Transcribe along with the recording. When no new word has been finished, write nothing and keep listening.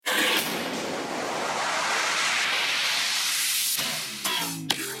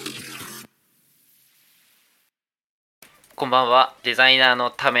こんばんは。デザイナーの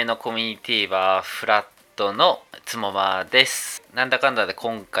ためのコミュニティはフラットのつもまです。なんだかんだで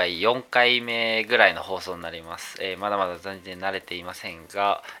今回4回目ぐらいの放送になります。まだまだ全然慣れていません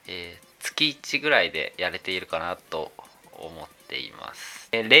が、月1ぐらいでやれているかなと思っています。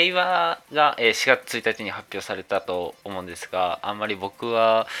令和が4月1日に発表されたと思うんですが、あんまり僕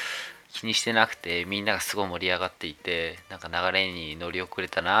は気にしてなくて、みんながすごい盛り上がっていて、なんか流れに乗り遅れ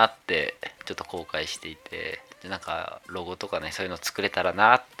たなってちょっと後悔していて、でなんかロゴとかね、そういうの作れたら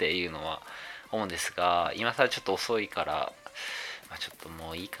なっていうのは思うんですが、今更ちょっと遅いから、ちょっと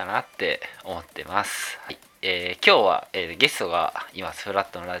もういいかなって思ってます。はい。今日は、ゲストがいます。フラッ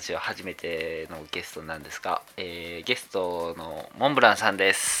トのラジオ初めてのゲストなんですが、ゲストのモンブランさん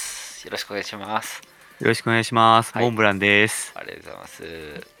です。よろしくお願いします。よろしくお願いします。はい、モンブランです。ありがとうございます。あり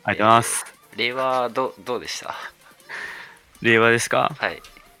がとうございます。令和どうでした？令和ですか？はい。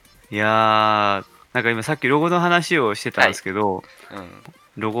いやー、なんか今さっきロゴの話をしてたんですけど、はい、うん。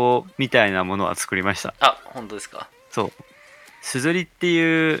ロゴみたいなものは作りました。あ、本当ですか？そう。すずりって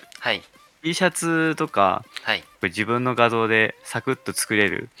いうはい。T シャツとか、はい。これ自分の画像でサクッと作れ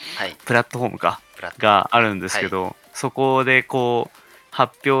るはい。プラットフォームかプラットがあるんですけど、そこでこう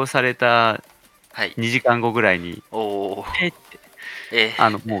発表されたはい。2時間後ぐらいに、おお。って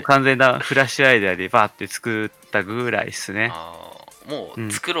もう完全なフラッシュアイデアでバーって作ったぐらいですね。もうう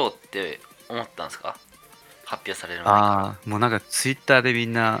ん。作ろうって思ったんですか？発表される前かもうなんかツイッターでみ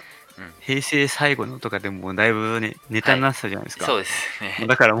んなら。うん。平成最後のとかでもうだいぶね、ネタはい。になってたじゃないですか。そうですね。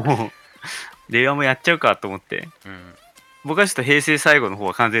だからもう令和もやっちゃうかと思って、うん。僕はちょっと平成最後の方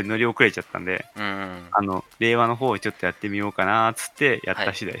は完全に乗り遅れちゃったんで、うん。令和の方をちょっとやってみようかなっつってやっはい。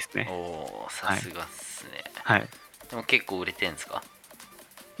た次第ですおね。お、さはい。すがっすね。はい。でも結構売れてんですか？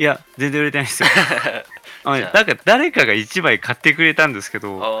いや、全然売れてないですよ。じゃなんか誰かが1枚買ってくれたんですけ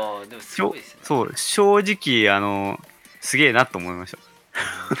ど、でもすごいですね。そう、正直すげえなと思いました。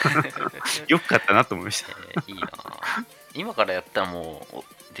よかったなと思いました。いいな。今からやったらもう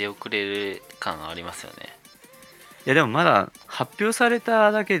出遅れる感ありますよね。いやでもまだ発表され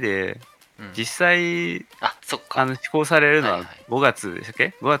ただけで、うん。実際そっか。施行されるのははいはい。5月でしたっ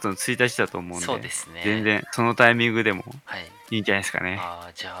け？ 5 月の1日だと思うんそうで、ですね。全然そのタイミングでもはい。いいんじゃないですかね。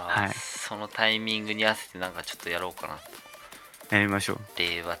じゃあ、はい。そのタイミングに合わせてなんかちょっとやろうかなと。やりましょう。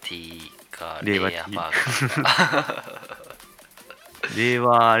令和 T か、令和 レイヤー T。バーガーか。令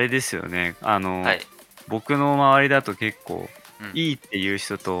和あれですよね。はい。僕の周りだと結構、うん。いいっていう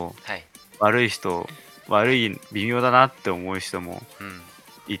人とはい。悪い人、悪い、微妙だなって思う人もうん。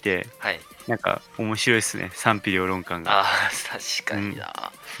いて、はい。なんか面白いですね。賛否両論感が。確かうん。に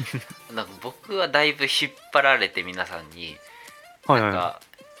な。なんか僕はだいぶ引っ張られて皆さんに、はいはい。なんか、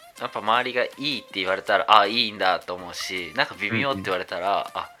やっぱ周りがいいって言われたら、いいんだと思うし、なんか微うんうん。妙って言われた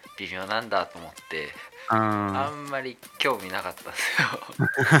ら、微妙なんだと思って、ああんまり興味なかったんですよ。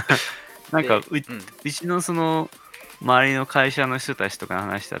なんかで、うん。うちのその周りの会社の人たちとかの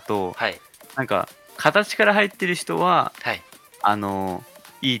話だと、はい。なんか形から入ってる人ははい。あの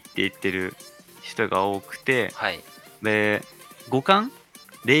いいって言ってる人が多くて、はい。で五感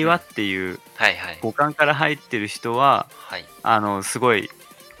令和うん。っていうはいはい。五感から入ってる人ははい。すごい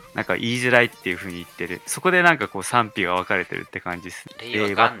なんか言いづらいっていう風に言ってる。そこでなんかこう賛否が分かれてるって感じです。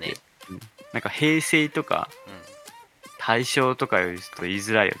令和元年。令和って、うん、なんか平成とかうん。大正とかよりちょっと言い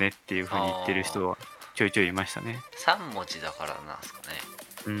づらいよねっていう風に言ってるあ人はちょいちょいいましたね。3文字だからなんですかね。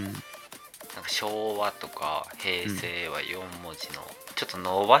うん。なんか昭和とか平うん。成は4文字のちょっと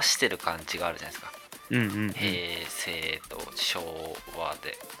伸ばしてる感じがあるじゃないですか。うんうんうん。平成と昭和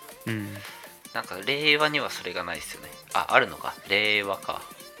で。うん。なんか令和にはそれがないですよね。あるのか。令和か。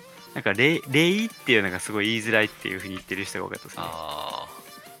なんか礼っていうのがすごい言いづらいっていう風に言ってる人が多かったですね。あ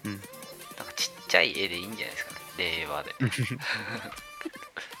うん。なんかちっちゃい絵でいいんじゃないですかね。令和で。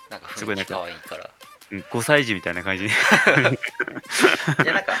なんか雰囲気すごいなんか、可愛いから。5歳児みたいな感じで。い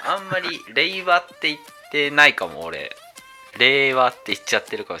やなんかあんまり令和って言ってないかも俺。令和って言っちゃっ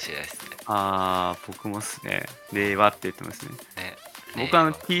てるかもしれないですね。僕もっすね。令和って言ってますね。ね。僕令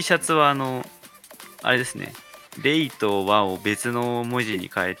和。T シャツはあれですね。令と和を別の文字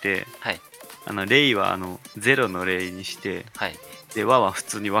に変えて、はい。令はゼロの令にして、はい。で、和は普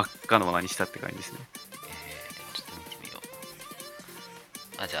通に輪っかの和にしたって感じですね。ちょっと見てみよ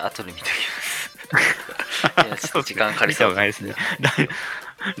う。じゃあ後で見ときます。いやちょっと時間かかり見たそうと思って。方がいいですね。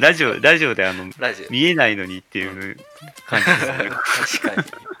ラジオでラジオ。見えないのにっていう感じですね。確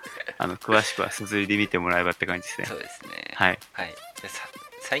かに。詳しくは綴りで見てもらえばって感じですね。そうですね。はい。はい。で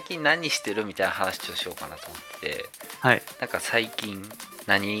最近何してるみたいな話をしようかなと思って。はい。なんか最近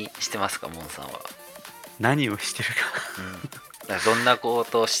何してますか、モンさんは。何をしてるか。だからどんなこ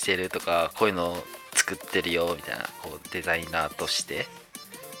とをしてるとか、こういうのを作作ってるよみたいな、こうデザイナーとして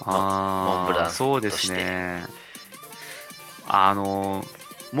モンブランそうですね。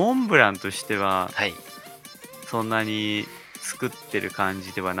モンブランとしてははい。そんなに作ってる感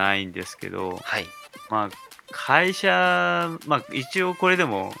じではないんですけど、はい。まあ会社、一応これで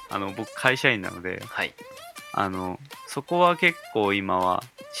も僕会社員なので、はい。そこは結構今は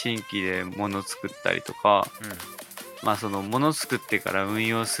新規で物作ったりとか、うん。その物作ってから運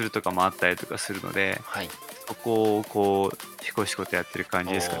用するとかもあったりとかするので、はい。そこをこうシコシコとやってる感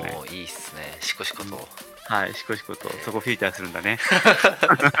じですかね。おー、いいっすね。シコシコうん、と。はい、シコシコとそこフィーチャーするんだね。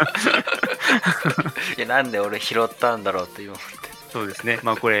いや、なんで俺拾ったんだろうって今思って。そうですね。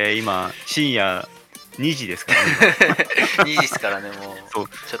これ今深夜2時ですからね。2時っすからね、もう。そう、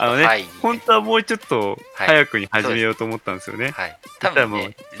ちょっとハイにね。本当はもうちょっとはい。早くに始そうです。めようと思ったんですよね。はい。そしたらもう多分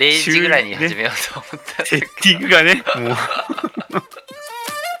ね、0時ぐらいに始ね、めようと思ったんセッだけど。ティングがね、もう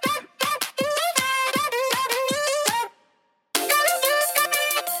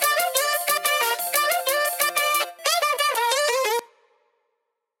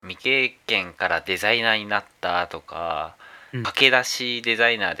未経験からデザイナーになったとか、うん、駆け出しデザ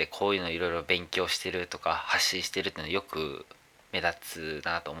イナーでこういうのいろいろ勉強してるとか発信してるっていうのよく目立つ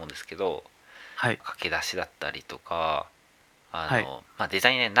なと思うんですけど、はい、駆け出しだったりとか、はい、デザ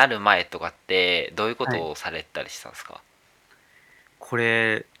イナーになる前とかってどういうこはい。とをされたりしたんですか？こ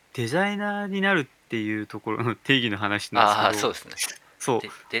れ、デザイナーになるっていうところの定義の話なんですけああー、ど、そうですね。そう、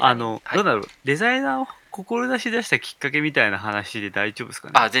デザイン、はい。どうだろう、デザイナーを志し出したきっかけみたいな話で大丈夫ですか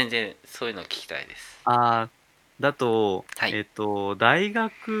ね？あ、全然そういうの聞きたいです。ああ、だと、はい。大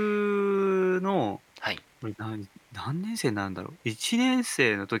学の、はい。これ何年生なんだろう、1年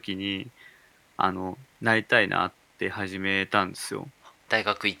生の時に、なりたいなって始めたんですよ。大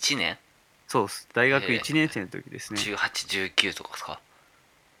学1年？そうっす。大学え1年生の時ですね。18、19とかですか？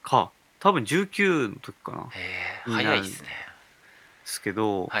多分19の時かな、になるんで早いっすね。すけ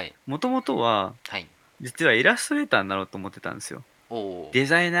ど、はい。もともとは、はい。実はイラストレーターになろうと思ってたんですよ。おお。デ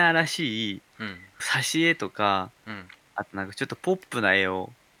ザイナーらしいうん。挿絵とか、うん。あとなんかちょっとポップな絵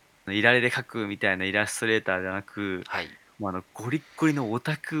をいられで描くみたいなイラストレーターじゃなく、はい。もうゴリッゴリのオ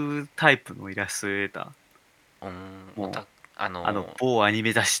タクタイプのイラストレータうーん。ー。もう、あの某アニ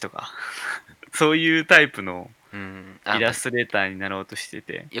メ雑誌とかそういうタイプのー、うん。イラストレーターになろうとして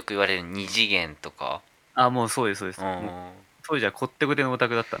て。よく言われる二次元とか。あ、もうそうですそうでうす。もう、ん。当時はこってこてのオタ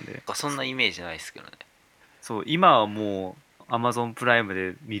クだったんで。そんなイメージないですけどね。そう、今はもう Amazon プライム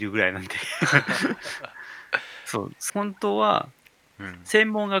で見るぐらいなんでそう、本当はうん。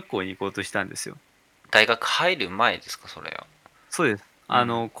専門学校に行こうとしたんですよ。大学入る前ですか、それは？そうです。う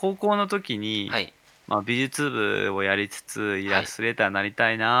ん。高校の時に、はい。美術部をやりつつ、イはい。ラストレーターになり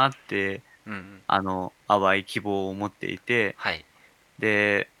たいなーって、うんうん。淡い希望を持っていて、はい。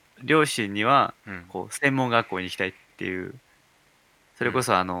で、両親には、うん。こう、専門学校に行きたいっていう、そうん。れこ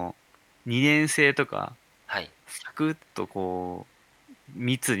そ2年生とか、はい。サクッとこう、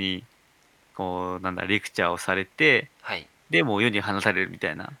密に、こう、なんだ、レクチャーをされて、はい。で、もう世に放たれるみた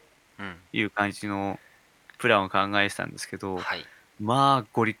いな、うん。いう感じのプランを考えてたんですけど、はい。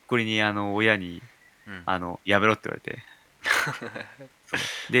ゴリッゴリに親に、うん。やめろって言われて。そ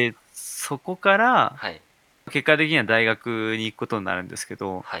う。で、そこから、はい。結果的には大学に行くことになるんですけ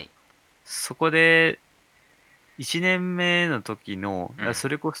ど、はい。そこで1年目の時の、うん。そ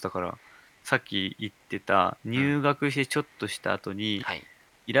れこそだから、さっき言ってた、うん。入学してちょっとした後に、はい。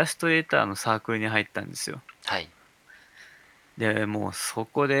イラストレーターのサークルに入ったんですよ。はい。で、もうそ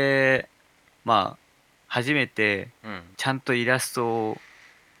こで、まあ、初めてうん。ちゃんとイラストを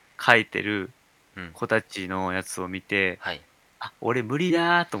描いてるうん。子たちのやつを見て、はい。あ、俺無理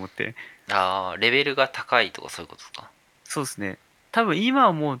だーと思って。ああ、レベルが高いとかそういうことですか？そうですね。多分今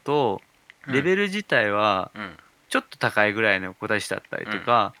思うと、うん。レベル自体はうん。ちょっと高いぐらいの子たちだったりうん。と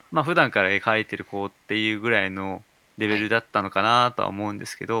か、普段から絵描いてる子っていうぐらいのレベはい。ルだったのかなとは思うんで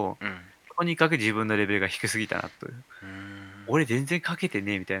すけど、うん。とにかく自分のレベルが低すぎたなという。うーん。俺全然描けて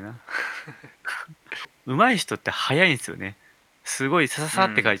ねえみたいな。上手い人って早いんですよね。すごいさささ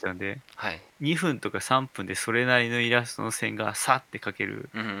って描うん。いちゃうんで、はい。2分とか3分でそれなりのイラストの線がさって描ける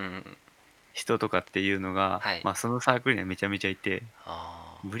うんうんうん。人とかっていうのが、はい。そのサークルにはめちゃめちゃいて、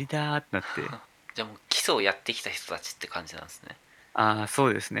あ無理だーってなって、あ。じゃあもう基礎をやってきた人たちって感じなんですね。ああ、そ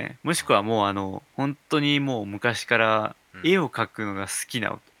うですね。もしくはもう本当にもう昔からうん。絵を描くのが好き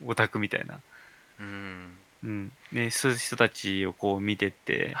なオタクみたいな、うん。うん、ね、そういう人たちをこう見てっ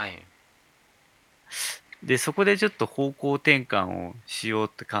て、はい。で、そこでちょっと方向転換をしようっ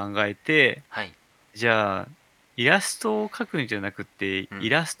て考えて、はい。じゃあ、イラストを描くんじゃなくて、うん。イ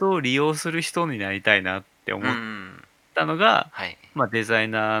ラストを利用する人になりたいなってうんう思っん。たのが、はい。まあ、デザイ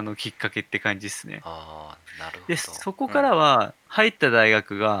ナーのきっかけって感じですね。ああ、なるで、ほど。そこからは入った大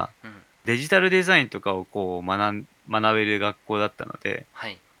学がうん。デジタルデザインとかをこう学べる学校だったので、は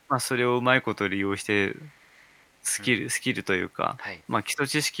い。まあ、それをうまいこと利用してうん。スキルというか、はい。まあ、基礎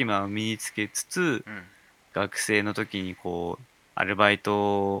知識も身につけつつ、うん。学生の時にこうアルバイ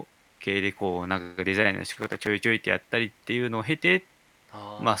ト系でこうなんかデザインの仕事ちょいちょいってやったりっていうのを経て、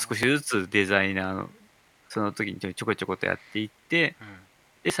まあ、少しあずつデザイナーのその時にちょこちょことやっていって、あ、うん。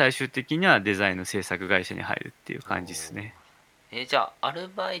で、最終的にはデザインの制作会社に入るっていうお感じですね。じゃあアル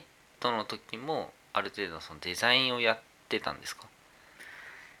バイトの時もある程度そのデザインをやってたんですか？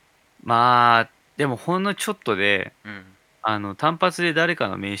まあ、でもほんのちょっとで、うん。単発で誰か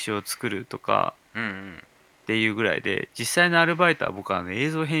の名刺を作るとかうんうん。っていうぐらいで、実際のアルバイトは僕は映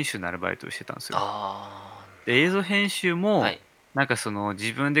像編集のアルバイトをしてたんですよ。あで、映像編集も、あ、はい。なんかその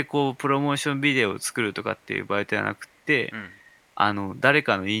自分でこうプロモーションビデオを作るとかっていうバイトじゃなくて、うん。誰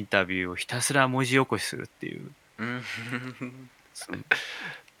かのインタビューをひたすら文字起こしするっていう、うん。その、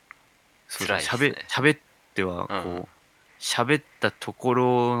そうだ、辛いですね。喋ってはうんうん。こう、喋ったところ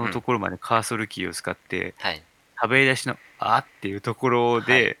うん。のところまでカーソルキーを使って、はい。喋り出しの「あ」っていうところはい。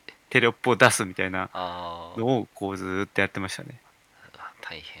で、テロップを出すみたいなあのをこうずーっとやってましたね。あ、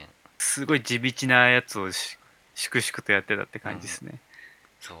大変。すごい地道なやつを粛々とやってたってうん。感じですね。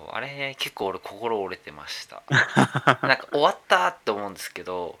そう、あれ結構俺心折れてました。なんか終わったって思うんですけ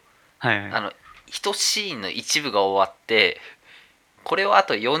ど、はいはい。一シーンの一部が終わって、これをあ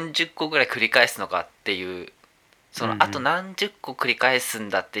と40個ぐらい繰り返すのかっていう、そのあとうんうん。何十個繰り返すん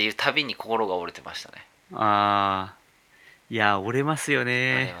だっていうたびに心が折れてましたね。ああ、いや、折れますよ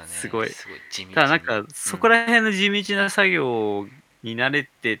ね。あれはね、すごい。すごい地ただなん道に。か、うん。そこら辺の地道な作業に慣れ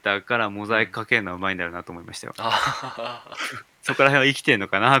てたから、モうん。ザイクかけるのはうまいんだろうなと思いましたよ。ああ、そこら辺は生きてんの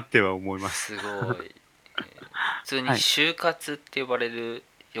かなっては思います。すごい。普通にはい。就活って呼ばれる、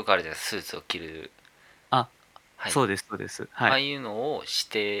よくあるじゃないですか、スーツを着る。あ、はい。そうですそうです。はい。ああいうのをし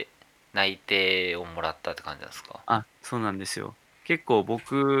て内定をもらったって感じなんですか？あ、そうなんですよ。結構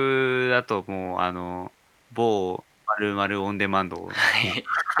僕だともう、某〇〇オンデマンドはい。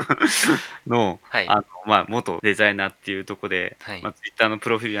の、はい。まあ、元デザイナーっていうとこで、はい。まあ、ツイッターのプ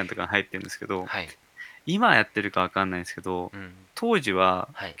ロフィール欄とかに入ってるんですけど、はい。今やってるかわかんないんですけど、うん。当時は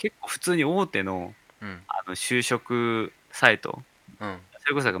はい。結構普通に大手の、うん。就職サイト、うん。そ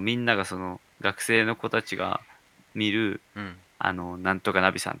れこそなんかみんながその、学生の子たちが見る、うん。なんとか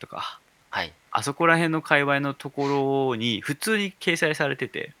ナビさんとか、はい。あそこら辺の界隈のところに普通に掲載されて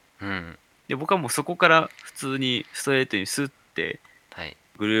て、うん。で、僕はもうそこから普通にストレートにスッてはい。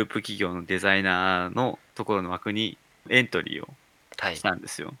グループ企業のデザイナーのところの枠にエントリーをはい。したんで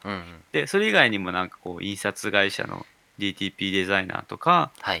すよ。うんうん。で、それ以外にもなんかこう印刷会社の DTP デザイナーと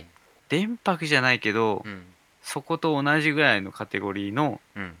か、はい。電白じゃないけど、うん。そこと同じぐらいのカテゴリーの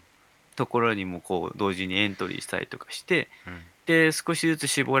うん。ところにもこう同時にエントリーしたりとかして、うん。で、少しずつ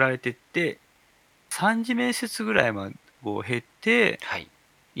絞られてって、3次面接ぐらいまでを経て、はい。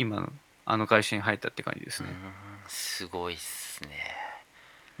今のあの会社に入ったって感じでうーん。すね。すごいっすね。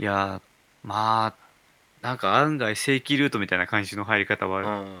いやー、まあ、なんか案外正規ルートみたいな感じの入り方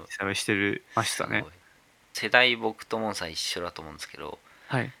はうん。してましたね。すごい。世代僕とモンさん一緒だと思うんですけど、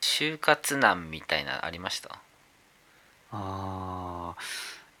はい。就活難みたいなのありました？ああ、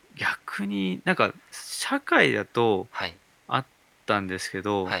逆になんか社会だとはい。あったんですけ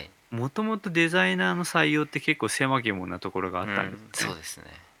ど、はい。もともとデザイナーの採用って結構狭き門なところがあったんですうん。そうね。ですね。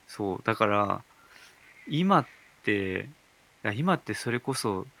そう、だから今って今ってそれこ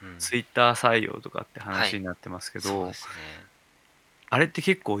そうん。ツイッター採用とかってはい。話になってますけど、そうですね。あれって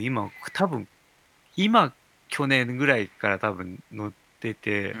結構多分今、去年ぐらいから多分載って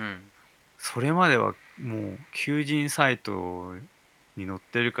て、うん。それまではもう求人サイトに載っ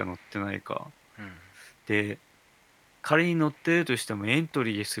てるか載ってないか。うん。で、仮に載ってるとしてもエント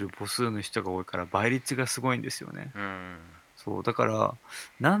リーする母数の人が多いから倍率がすごいんですよね。うん。そう、だから、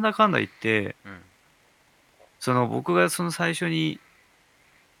なんだかんだ言って、うん。その僕がその最初に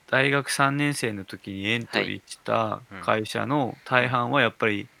大学3年生の時にエンはい。トリーしたうん。会社のうん。大半はやっぱ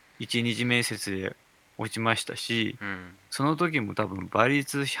り1、2次面接で落ちましたし、うん。その時も多分倍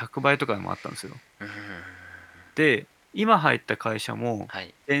率100倍とかでもあったんですよ。うん。で、今入った会社も、は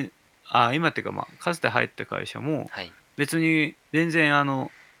い。で今っていうか、まあ、かつて入った会社も、はい。別に全然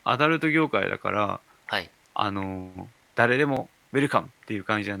アダルト業界だから、はい。誰でもウェルカムっていう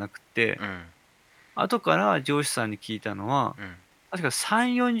感じじゃなくて、うん。後から上司さんに聞いたのは、うん。確か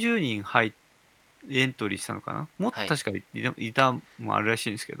3、40人エントリーしたのかな。もっとはい。確かいたもあるらしい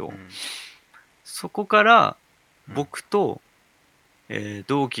んですけど、うん。そこからうん。僕と、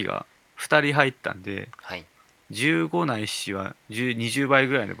同期が2人入ったんで、はい。15ないしは10 20倍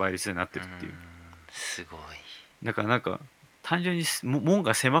ぐらいの倍率になってるっていう。すごい。だからなんか単純に門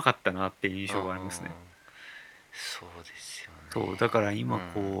が狭かったなっていう印象がありますね。そうですよそうだね。から今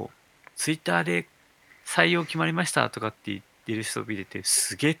こう、ツイッターで採用決まりましたとかって言ってる人見てて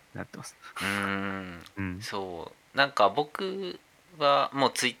すげえってなってます。うん。そうなんか僕はも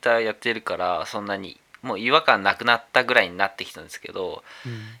うツイッターやってるからそんなにもう違和感なくなったぐらいになってきたんですけど、う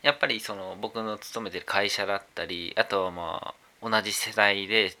ん。やっぱりその僕の勤めてる会社だったり、あとはまあ同じ世代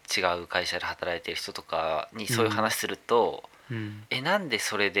で違う会社で働いてる人とかにそういううん。話すると、うん。なんで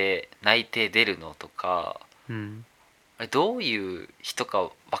それで内定出るのとか、うん。どういう人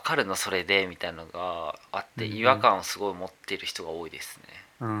か分かるのそれでみたいなのがあっうん。て違和感をすごい持っている人が多いですね。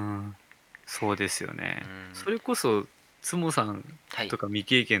うん。そうですよね。うん。それこそつもさんはいとか未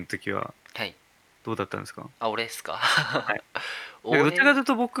経験の時ははい。どうだったんですか？あ、俺ですか？ はい。なんかどちらか俺、という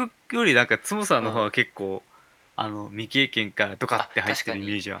と僕よりなんかつもさんうん。の方は結構未経験からドカっあ、て入ってるイメ確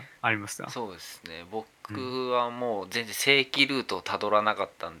かに。ージはありました。そうですね。うん。僕はもう全然正規ルートをたどらなかっ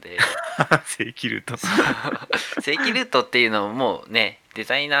たんで、正規ルート。そう正規ルートっていうのももうね、デ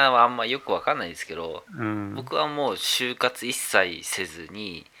ザイナーはあんまよくわかんないですけど、うん。僕はもう就活一切せず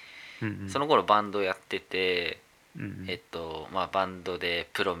に、うんうん。その頃バンドやってて、うんうん。まあバンドで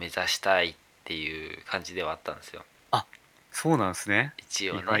プロ目指したいっていう感じではあったんですよ。あ、そうなんですね。一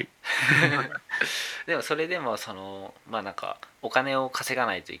応ね。意外。でもそれでもそのまあなんかお金を稼が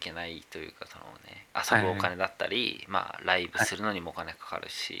ないといけないというか、そのね、遊はいはい。ぶお金だったり、まあライブはい。するのにもお金かかる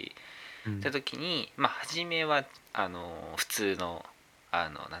しうん。って時に、まあ初めは普通のな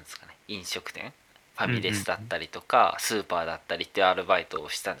んですかね、飲食店、ファうんうミレスだっんうん。たりとかスーパーだったりっていうアルバイトを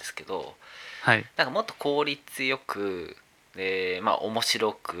したんですけど、はい。なんかもっと効率よくで、まあ面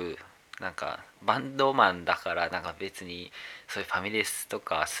白く、なんかバンドマンだからなんか別にそういうファミレスと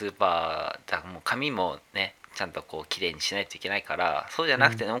かスーパーだ、もう髪もねちゃんとこう綺麗にしないといけないから、そうじゃうん。な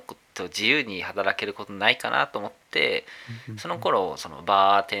くてもっと自由に働けることないかなと思って、うんうんそのうん。頃その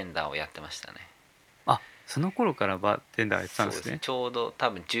バーテンダーをやってましたね。あ、その頃からバーテンダーやってたんそうです。ですね。ちょうど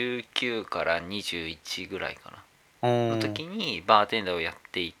多分19から21ぐらいかなおのー。時にバーテンダーをやっ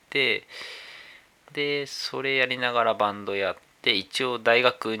ていて、でそれやりながらバンドやって一応大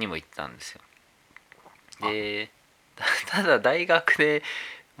学にも行ったんですよ。あ、でただ大学で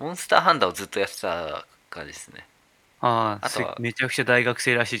モンスターハンターをずっとやってたからですね。あー、あとはめちゃくちゃ大学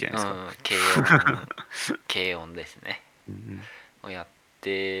生らしいじゃないですか。軽音ですね、うんうん。をやっ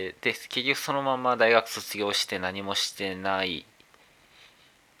て、で結局そのまま大学卒業して何もしてない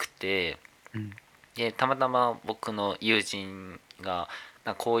くて、うん。でたまたま僕の友人が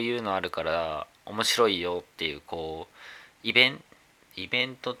なんかこういうのあるから面白いよっていう、こうイベン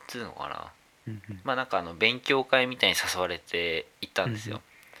トっていうのかな、うんうん。まあなんか勉強会みたいに誘われて行ったんですよ。うんうん。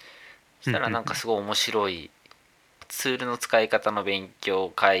そしたらなんかうんうんうん。すごい面白いツールの使い方の勉強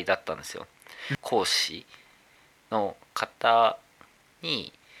会だったんですよ。講師の方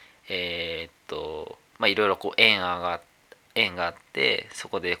にまあいろいろこう縁があって、そ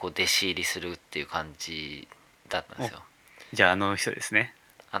こでこう弟子入りするっていう感じだったんですお、よ、じゃああの人ですね。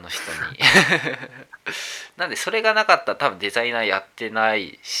あの人に。なんでそれがなかったら多分デザイナーやってな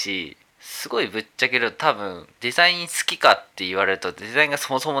いし、すごいぶっちゃけると多分デザイン好きかって言われるとデザインが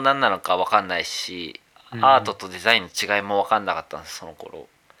そもそも何なのか分かんないし、アートうんとデザインの違いも分かんなかったんですその頃。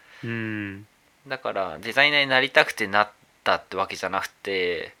うん。うん。だからデザイナーになりたくてなったってわけじゃなく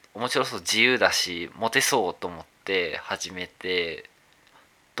て、面白そう、自由だしモテそうと思って始めて、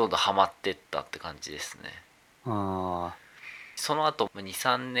どんどんハマってったって感じですね。あその後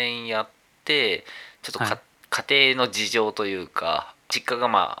23年やって、ちょっとあ、はい。家庭の事情というか、実家が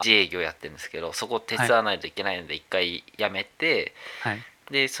まあ自営業やってるんですけど、そこを手はい。伝わないといけないので一回辞めて、はい。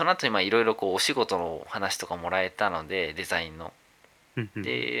でその後にいろいろこうお仕事の話とかもらえたので、デザインの、うんうん。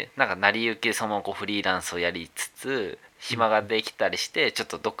でなんか成り行きでそのままこうフリーランスをやりつつうんうん。暇ができたりして、ちょっ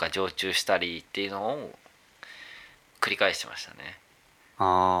とどっか常駐したりっていうのを繰り返してましたね。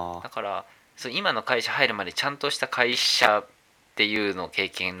ああ。だからそう今の会社入るまでちゃんとした会社っていうの経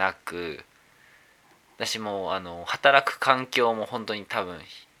験なく、私も働く環境も本当に多分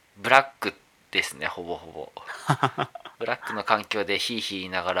ブラックですね、ほぼほぼブラックの環境でヒーヒー言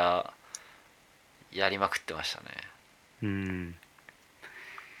いながらやりまくってましたね。うん。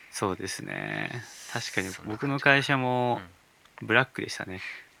そうですね。確かにそんな僕の感じか会社もな。ブラックでしたね。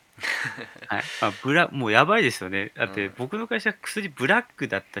はい。もうやばいですよね。だって僕の会社薬ブラック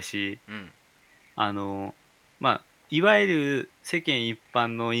だったし、うんうんあの、まあ、いわゆる世間一般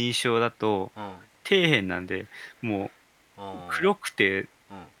の印象だと、うん底辺なんで、もう黒くて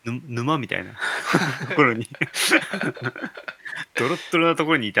うん。沼みたいなところにドロッドロなと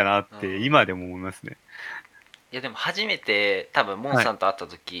ころにいたなって今でも思いますね。いやでも初めて多分モンはいさんと会った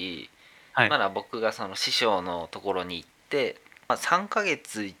時、はいまだ僕がその師匠のところに行って、3ヶ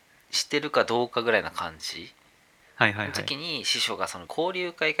月してるかどうかぐらいな感じのはいはいはい。時に、師匠がその交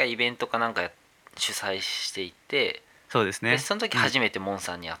流会かイベントかなんか主催していて、そうですね。でその時うん初めてモン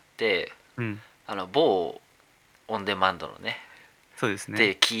さんに会って、うん。某オンデマンドのねそうですね。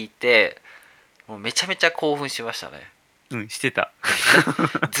で聞いて、もうめちゃめちゃ興奮しましたね。うんしてた。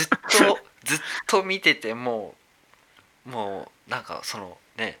ずっと見てて、もうなんかその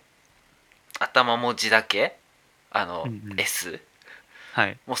ね、頭文字だけうんうん。S、 は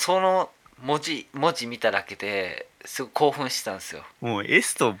い。もうその文字見ただけですごい興奮してたんですよ。もう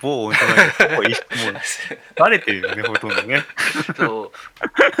S と某オンデマンドほぼ一緒、もうバレてるよね、ほとんどね。そ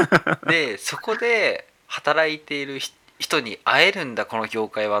うで、そこで働いている人に会えるんだこの業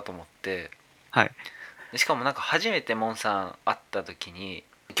界はと思って、はい。でしかもなんか初めてモンさん会った時に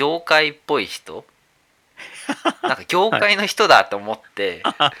業界っぽい人、なんか業はい。界の人だと思って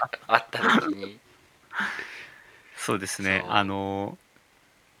会った時に、そうですね。そ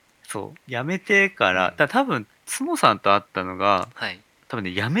そう、辞めてかう、うん、ら、多分、つもさんと会ったのが、はい。多分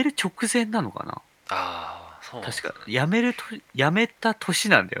ね、辞める直前なのかな。ああ、そうなんで確か、すね。辞めた年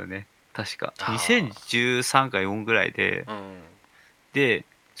なんだよね。確か。あ2013か4ぐらいで、あ、うん。で、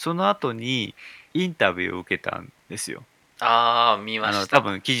その後にインタビューを受けたんですよ。ああ、見ました。多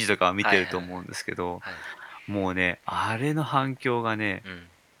分記事とかは見てはいはいはいると思うんですけど、はい。もうね、あれの反響がね、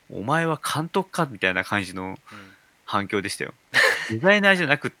うん、お前は監督かみたいな感じのうん、反響でしたよ。デザイナーじゃ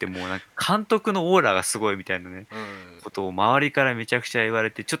なくってもうなんか監督のオーラがすごいみたいなね、うん。ことを周りからめちゃくちゃ言わ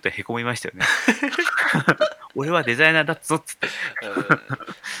れてちょっとへこみましたよね。俺はデザイナーだっぞっつって。う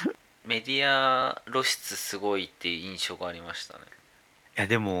ん、メディア露出すごいっていう印象がありましたね。いや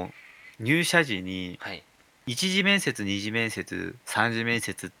でも、入社時にはい。一次面接、二次面接、三次面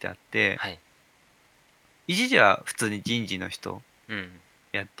接ってあって、はい。一次は普通に人事の人うん。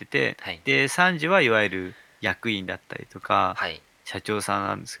やってて、はい。で、三次はいわゆる役員だったりとか、はい。社長さん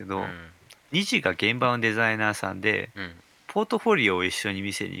なんですけど、うん。二次が現場のデザイナーさんで、うん。ポートフォリオを一緒に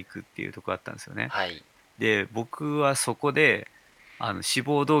見せに行くっていうところだったんですよね。はい。で、僕はそこで、志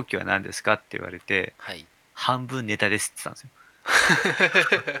望動機は何ですかって言われて、はい。半分ネタですって言ってた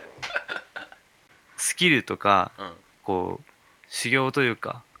んですよ。スキルとか、うん。こう、修行という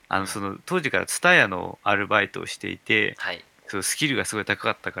か、うん。その当時からツタヤのアルバイトをしていて、はい。そのスキルがすごい高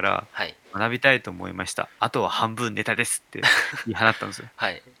かったからはい。学びたいと思いました。あとは半分ネタですって言い放ったんですよ。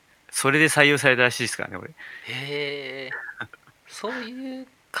はい。それで採用されたらしいですからね、俺。へえ。そういう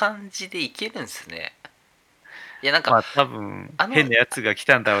感じでいけるんですね。いやなんか、まあ多分あの変なやつが来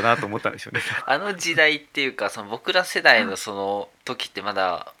たんだろうなと思ったんでしょうね。あの時代っていうか、その僕ら世代のその時ってま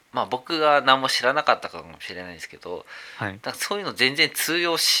だ、僕が何も知らなかったかもしれないですけど、はい。なんかそういうの全然通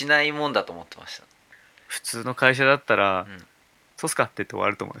用しないもんだと思ってました。普通の会社だったら、うん。そうっすかって言って終わ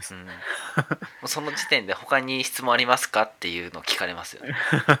ると思います。うん。もうその時点で他に質問ありますかっていうのを聞かれますよね。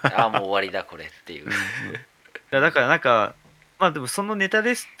ああ、もう終わりだこれっていう。うんうん。だからなんか、まあでもそのネタ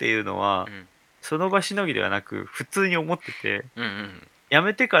ですっていうのは、うん。その場しのぎではなく、普通に思ってて、うんうん。辞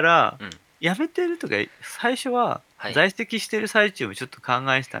めてから、うん。辞めてるとか、最初ははい。在籍してる最中もちょっと考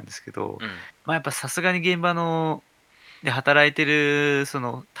えてたんですけど、うん。まあやっぱさすがに現場ので働いてるそ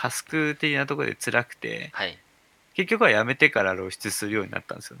のタスク的なところで辛くて、はい。結局は辞めてから露出するようになっ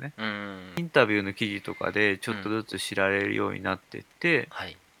たんですよね。うん。インタビューの記事とかでちょうん。っとずつ知られるようになってって、は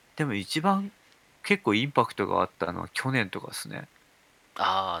い。でも一番結構インパクトがあったのは去年とかですね。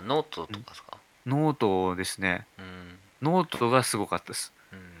ああ、ノートうん、とかですか？ノートですね。うん。ノートがすごかったです。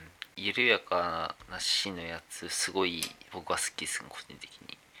うん。緩やかな詩のやつ、すごい僕は好きですね、個人的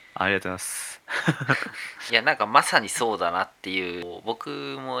に。ありがとうございます。いや、なんかまさにそうだなっていう、僕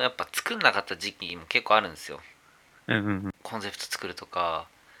もやっぱ作んなかった時期も結構あるんですよ。うんうんうん。コンセプト作るとか、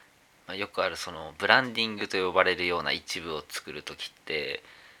よくあるそのブランディングと呼ばれるような一部を作る時って、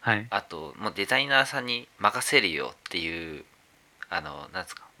はい。あともうデザイナーさんに任せるよっていう、なんで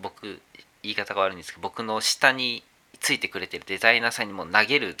すか、言い方が悪いんですけど、僕の下についてくれてるデザイナーさんにもう投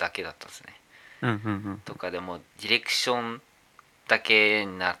げるだけだったんですね。うんうんうん。とかでもディレクションだけ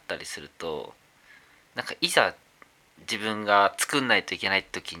になったりすると、なんかいざ自分が作んないといけない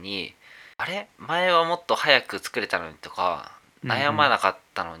時に、あれ前はもっと早く作れたのにとか、うんうん。悩まなかっ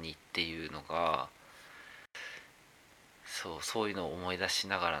たのにっていうのが、そういうのを思い出し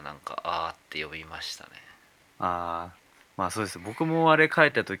ながら、なんかあーって呼びましたね。ああ、まあそうです。僕もあれ書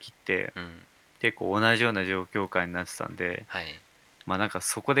いた時ってうん。結構同じような状況下になってたんで、はい。まあなんか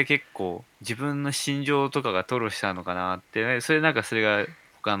そこで結構自分の心情とかが吐露したのかなって、ね、それなんかそれが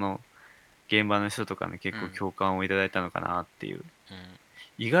他の現場の人とかに結構うん。共感をいただいたのかなっていう。うん。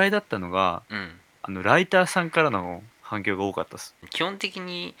意外だったのが、うん。ライターさんからの反響が多かったです。基本的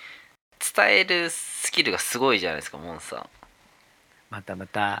に伝えるスキルがすごいじゃないですか、モンさん。またま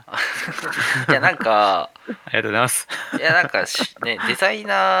た。いやなんかありがとうございます。いやなんかね、デザイ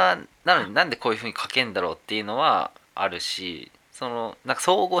ナーなのになんでこういう風に書けんだろうっていうのはあるし、そのなんか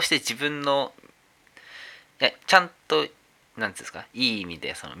総合して自分のちゃんとなんていうんですか、いい意味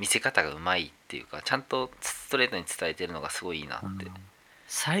でその見せ方がうまいっていうか、ちゃんとストレートに伝えてるのがすごいいいなって。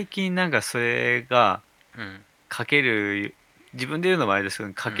最近なんかそれがうん書ける、自分で言うのもあれですけ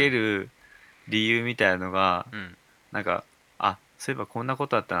ど、書ける理由みたいなのが、うんなんか、そういえばこんなこ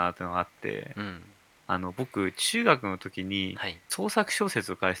とあったなっていうのがあって、うん僕、中学の時にはい。創作小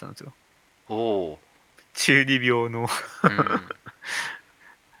説を書いてたんですよ。おお。中二病の。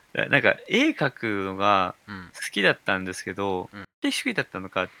うんなんか、絵描くのがうん好きだったんですけど、うん手主義だったの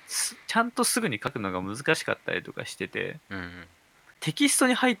か、ちゃんとすぐに描くのが難しかったりとかしてて、うんテキスト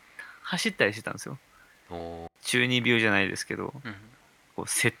に走ったりしてたんですよ。おお。中二病じゃないですけど、うんこう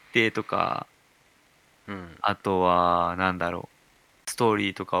設定とか、うんあとは、なんだろう、ストーリ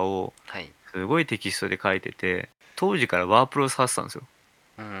ーとかをはいすごいテキストで書いてて、当時からワープロを触ってたんですよ。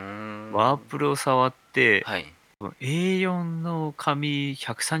うーんワープロを触って、はい。 A4 の紙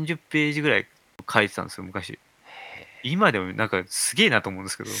130ページぐらい書いてたんですよ、昔。今でもなんかすげえなと思うん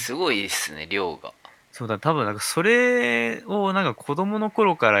ですけど。すごいですね、量が。そうだ、多分なんかそれをなんか子供の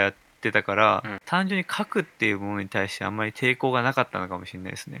頃からやってたから、うん単純に書くっていうものに対してあんまり抵抗がなかったのかもしれな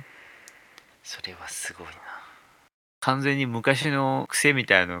いですね。それはすごいな。完全に昔の癖み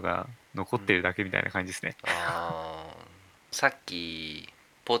たいなのが残ってうんるだけみたいな感じですね。さっき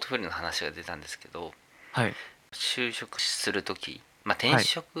ポートフォリオの話が出たんですけど、はい。就職する時、まあ転はい。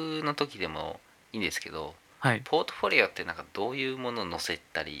職の時でもいいんですけど、はい。ポートフォリオってなんかどういうものを載せ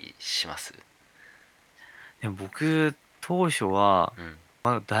たりします？でも僕、当初は、うん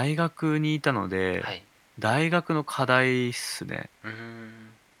まだ大学にいたので、はい。大学の課題っすね。うー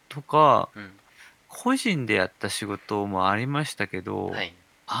んとか、うん個人でやった仕事もありましたけど、はい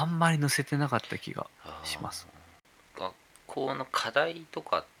あんまり載せてなかった気がします。あ学校の課題と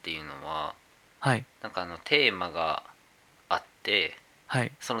かっていうのははい。なんかテーマがあって、は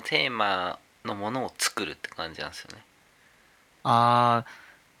い。そのテーマのものを作るって感じなんですよね。ああ、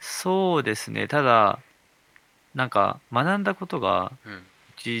そうですね。ただ、なんか学んだことが、うん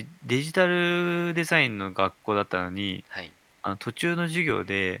うちデジタルデザインの学校だったのに、はい途中の授業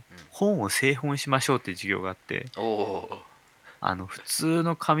でうん本を製本しましょうっていう授業があって、おお普通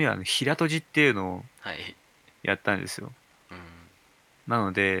の紙は平閉じっていうのをはいやったんですよ。うんな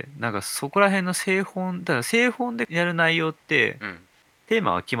ので、なんかそこら辺の製本、ただ製本でやる内容って、うんテー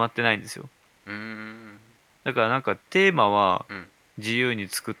マは決まってないんですよ。うーんだからなんかテーマはうん自由に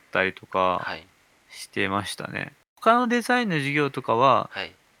作ったりとかはいしてましたね。他のデザインの授業とかは、は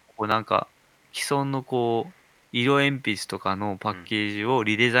いこうなんか既存のこう、色鉛筆とかのパッうんケージを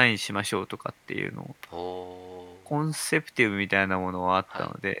リデザインしましょうとかっていうのを、おおコンセプティブみたいなものはあっはいた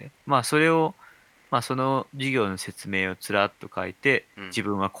ので、まあそれを、まあその授業の説明をつらっと書いて、うん自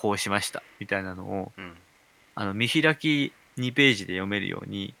分はこうしましたみたいなのを、うん見開き2ページで読めるよう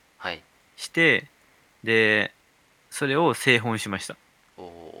にはいして、で、それを製本しました。お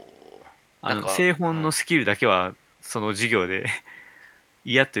おなんか製本はいのスキルだけは、その授業で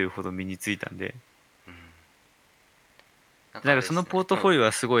嫌というほど身についたんで、うんなんかだからあれですねそのポートフォリオ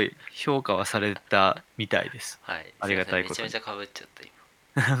はすごい評価はされたみたいです。はいありすいまがたいことに。せんめちゃめちゃかぶっちゃった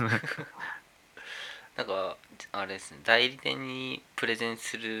今。なんかあれですね、代理店にプレゼン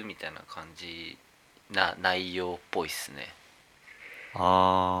するみたいな感じな内容っぽいっすね。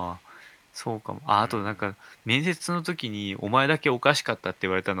ああ、そうかも。あとなんか、面接の時にお前だけおかしかったって言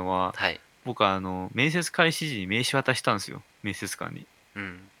われたのは、はい僕面接開始時に名刺渡したんですよ。面接官に。う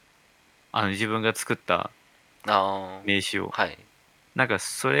ん自分が作ったあ名刺を。あはいなんか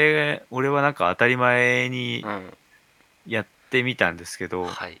それ、俺はなんか当たり前にうんやってみたんですけど、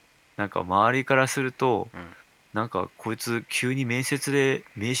はいなんか周りからすると、うんなんかこいつ急に面接で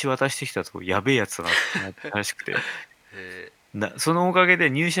名刺渡してきたとやべえやつだなってなったらしくて、えそのおかげ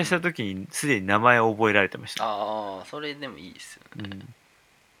で入社うんした時にすでに名前を覚えられてました。ああそれでもいいですよね。うん。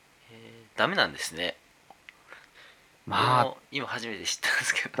ダメなんですね。俺まあ、も今初めて知ったんで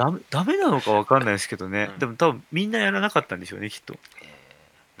すけど。ダメなのかわかんないですけどね。うんでも多分みんなやらなかったんでしょうね、きっと。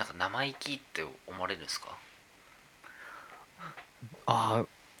なんか生意気って思われるんですか？ああ、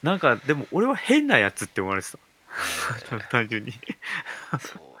なんかでも俺は変なやつって思われてた。単純に。そうなん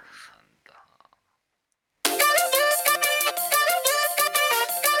だ。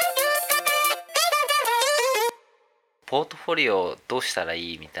ポートフォリオどうしたら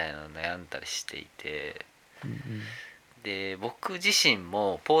いいみたいなの悩んだりしていて、うんうん。で僕自身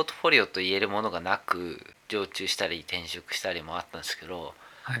もポートフォリオと言えるものがなく常駐したり転職したりもあったんですけど、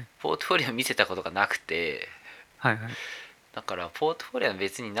はい。ポートフォリオ見せたことがなくて、はいはい。だからポートフォリオは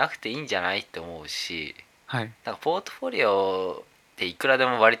別になくていいんじゃないって思うし、はい。なんかポートフォリオっていくらで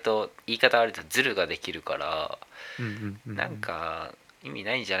も割と言い方悪いとズルができるから、うんうんうんうなんん。か意味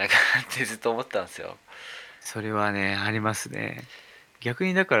ないんじゃないかなってずっと思ったんですよ。それはね、ありますね。逆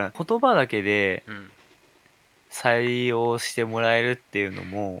にだから言葉だけでうん採用してもらえるっていうの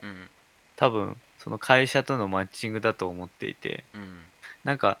も、うん多分その会社とのマッチングだと思っていて、うん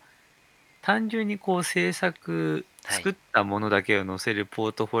なんか単純にこうはい作ったものだけを載せるポ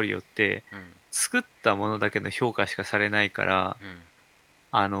ートフォリオって、うん作ったものだけの評価しかされないから、うん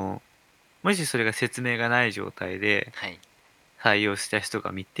あの、もしそれが説明がない状態ではい採用した人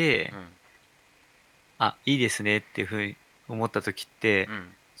が見て、うんあ、いいですねっていうふうに思った時って、うん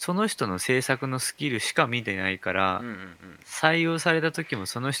その人の制作のスキルしか見てないから、うんうん採用された時も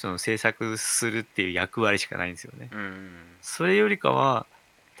その人の制作するっていう役割しかないんですよね。うんうんそれよりかは、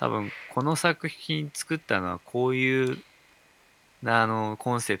多分この作品作ったのはこういう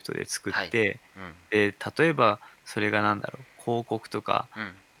コンセプトで作っはいて、うんで、例えばそれが広告とかう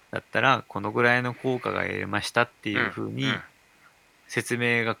んだったら、このぐらいの効果が得れましたってうんいう風うんに説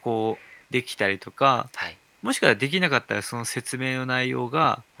明がこうできたりとか、はいもしくはできなかったらその説明の内容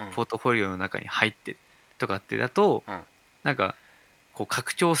がうんポートフォリオの中に入ってるとかってだと、うんなんかこう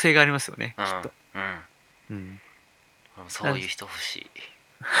拡張性がありますよね、うんきっと。うんうん。そういう人欲しい。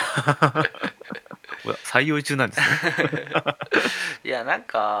うわ、採用中なんですね。いやなん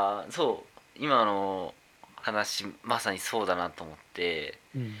かそう今の話まさにそうだなと思って、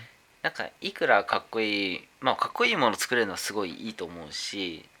うん。なんかいくらかっこいいまあかっこいいもの作れるのはすごいいいと思う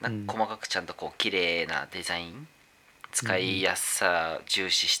し、なんかうん。細かくちゃんとこう綺麗なデザイン使いうんうん。やすさ重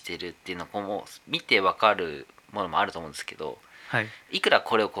視してるっていうのも見てわかるものもあると思うんですけど、はい。いくら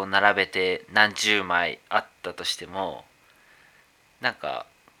これをこう並べて何十枚あったとしても、なんか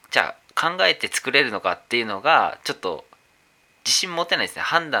じゃあ考えて作れるのかっていうのがちょっと自信持てないですね。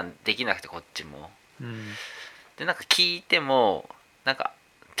判断できなくてこっちも。うん。でなんか聞いてもなんか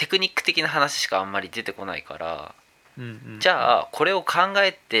テクニック的な話しかあんまり出てこないから、うんうんじうん。ゃあこれを考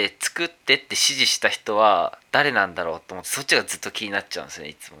えて作ってって指示した人は誰なんだろうと思って、そっちがずっと気になっちゃうんですね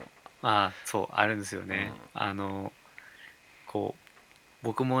いつも。ああ、そう、あるんですようんね。こう、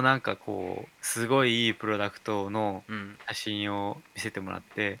僕もなんかこう、すごいいいプロダクトのうん写真を見せてもらっ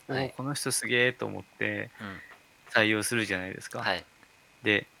て、おお、はいこの人すげえと思ってうん採用するじゃないですか。はい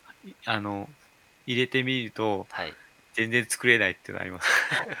で、い入れてみると、はい全然作れないっていうのあります。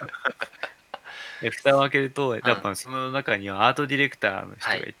で、蓋を開けると、やうんっぱその中にはアートディレクターのはい人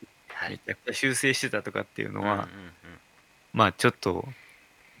がいて、はいめちゃくちゃ修正してたとかっていうのうんうんは、まあちょっと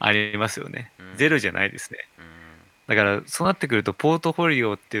ありますよね。うんうんゼロじゃないですね。だからそうなってくると、ポートフォリ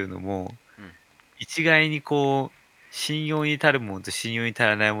オっていうのも、うん一概にこう、信用に足るものと信用に足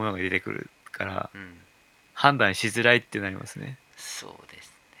らないものが出てくるから、うん判断しづらいってなりますね。そうで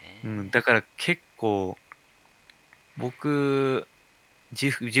すうん、ね。だから結構、僕、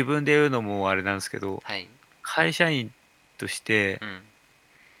自分で言うのもあれなんですけど、はい会社員としてうん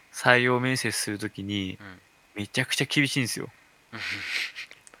採用面接するときに、うんめちゃくちゃ厳しいんですよ。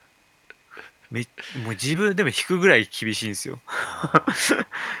もう自分でも引くぐらい厳しいんですよ。あ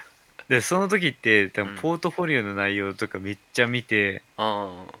で、その時って多分ーうんポートフォリオの内容とかめっちゃ見て、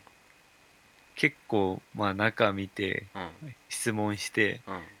あ結構まあ中見て、ー質問して、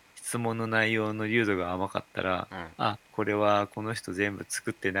うん質問の内容の流度が甘かったら、うんあ、これはこの人全部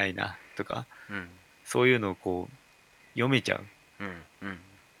作ってないなとか、うんそういうのをこう読めちゃうんうん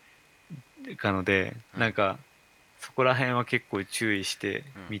うかので、うんなんかそこら辺は結構注意して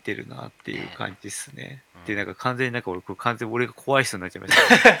うん見てるなっていうね感じですね。で、うんなんか完全に完全に俺が怖い人になっちゃいまし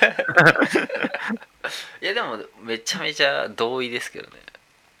たね。いやでもめちゃめちゃ同意ですけどね。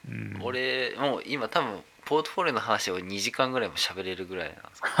うん。俺もう今多分ポートフォリオの話を2時間ぐらいも喋れるぐらいなんで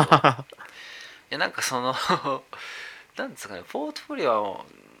すけど、いやなんかそのなんですかね、ポートフォリオを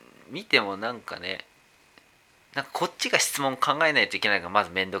見てもなんかね、なんかこっちが質問考えないといけないのがま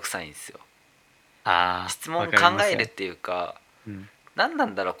ずめんどくさいんですよ。ああ、わ質問かりますわ。考えるっていうか、うん。何な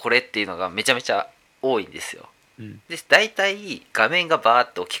んだろうこれっていうのがめちゃめちゃ多いんですよ。うん。で大体画面がバー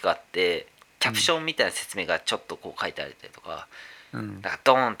ッと大きくあって、キャプうん。ションみたいな説明がちょっとこう書いてあったりとか、うん。なんか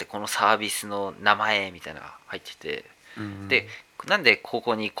ドーンってこのサービスの名前みたいなのが入ってて、うん。でなんでこ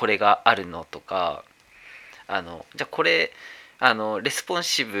こにこれがあるのとか、じゃあこれレスポン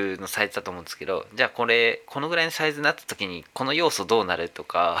シブのサイズだと思うんですけど、じゃあこれこのぐらいのサイズになった時にこの要素どうなると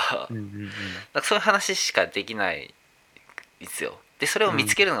か、うん。うん。なんかそういう話しかできないんですよ。でそれをうん。見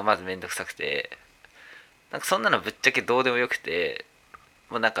つけるのがまずめんどくさくて、なんかそんなのぶっちゃけどうでもよくて、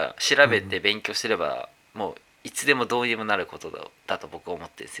もうなんか調べて勉強すればもういつでもどうにもなることだと僕は思っ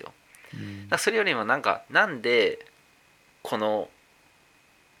てるんですよ。だからそれよりもなんでこの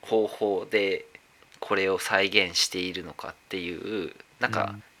方法でこれを再現しているのかっていうなん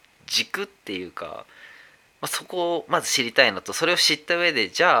か軸っていうか、そこをまず知りたいのと、それを知った上で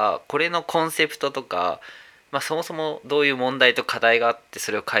じゃあこれのコンセプトとか、そもそもどういう問題と課題があって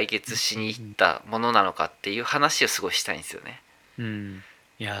それを解決しに行ったものなのかっていう話をすごいしたいんですよね。うん。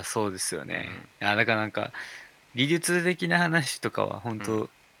いや、そうですよね。いや、だからなんか、技術的な話とかは本うん、当、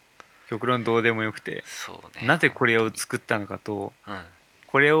極論どうでもよくて、そうね、なぜこれを本当に。作ったのかと、うん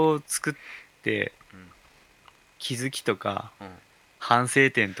これを作ってうん気づきとかうん反省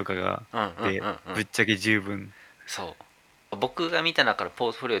点とかがうんうんでうんうん。ぶっちゃけ十分。そう僕が見た中のポ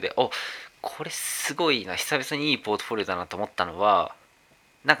ートフォリオでこれすごいな、久々にいいポートフォリオだなと思ったのは、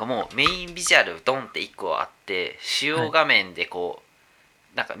なんかもうメインビジュアルドンって1個あって主はい。要画面でこ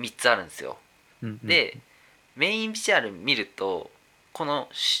うなんか3つあるんですよ。うんうん。でメインビジュアル見るとこの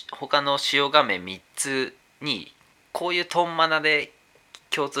他の主要画面3つにこういうトンマナで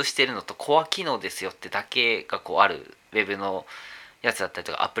共通しているのとコア機能ですよってだけがこうあるウェブのやつだったり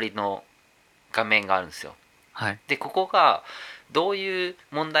とかアプリの画面があるんですよ。はい。でここがどういう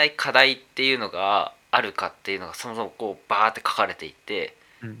問題課題っていうのがあるかっていうのがそもそもこうバーって書かれていて、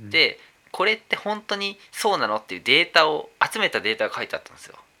うんうん。でこれって本当にそうなのっていうデータを集めたデータが書いてあったんです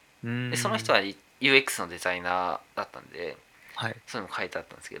よ。うーでその人ん。は UX のデザイナーだったんではい。そういうのも書いてあっ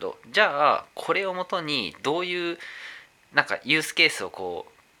たんですけど、じゃあこれをもとにどういうなんかユースケースをこ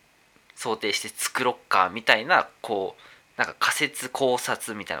う想定して作ろっかみたいなこうなんか仮説考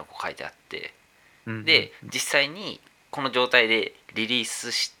察みたいなのが書いてあって、うんうんでうん。実際にこの状態でリリー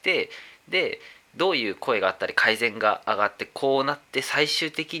スして、でどういう声があったり改善が上がってこうなって最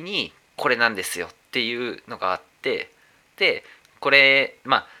終的にこれなんですよっていうのがあって、でこれ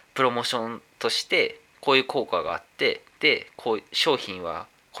プロモーションとしてこういう効果があって、でこういう商品は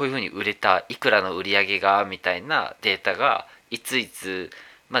こういうふうに売れた、いくらの売り上げがみたいなデータがいついつ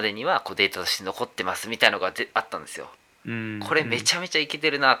までにはこうデータとして残ってますみたいなのがあったんですよ。うんこれうんめちゃめちゃいけて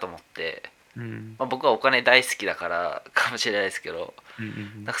るなと思って、うん。僕はお金大好きだからかもしれないですけど、うんうん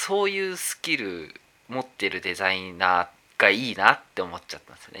うん。なんかそういうスキル持ってるデザイナーがいいなって思っちゃっ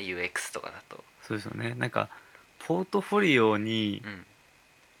たんですよね、 UX とかだと。そうですよね。なんか、ポートフォリオにうん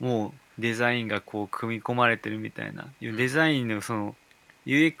もうデザインがこう組み込まれてるみたいな。うんデザインのその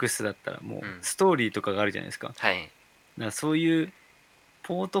UX だったらもううん。ストーリーとかがあるじゃないですか。だかはい。らそういう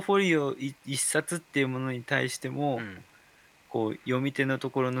ポートフォリオ一冊っていうものに対しても、うんこう読み手のと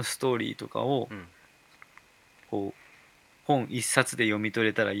ころのストーリーとかをうんこう本一冊で読み取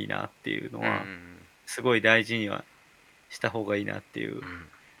れたらいいなっていうのうんうはんすごい大事にはした方がいいなっていう。うん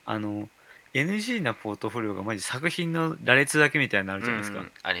あの NG なポートフォリオがマジ作品の羅列だけみたいになのあるうんうじゃない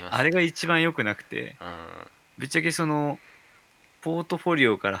ですか。ん。ありますね。あれが一番良くなくて、うんぶっちゃけそのポートフォリ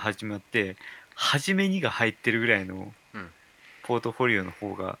オから始まって初めにが入ってるぐらいのうんポートフォリオの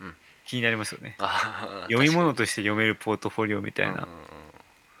方がうん。気になりますよね。ああ読み確かに。物として読めるポートフォリオみたいな。うんうんうん。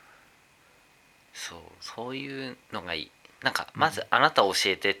そういうのがいい。なんかうん、まずあなた教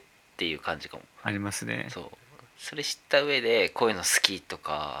えてっていう感じかも。ありますね。そう、それ知った上でこういうの好きと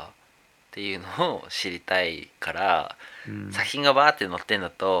かっていうのを知りたいから、うん。作品がバーって載ってんだ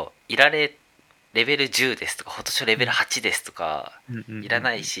といられレベル10ですとかフォトショーレベルうん8ですとかうんうんいら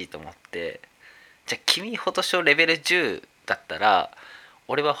なうんいしと思って、じゃあ君フォトショーレベル10だったら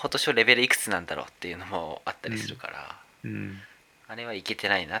俺はフォトショーレベルいくつなんだろうっていうのもあったりするうんから、うん。あれはいけて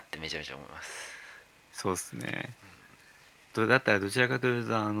ないなってめちゃめちゃ思います。そうですね。だったらどちらかという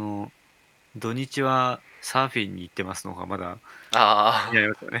と土日はサーフィンに行ってますの方がまだ気になああり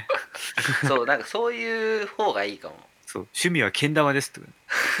ますよね。そう、なんかそういう方がいいかも。そう、趣味はけん玉ですとか。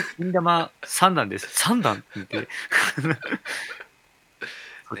けん玉3段です。3段って言って、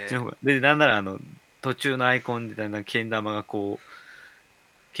そっちのね。方が。で、なんなら途中のアイコンでだんだんけん玉がこう、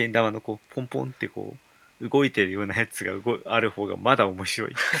けん玉のこう、ポンポンってこう、動いてるようなやつがある方がまだ面白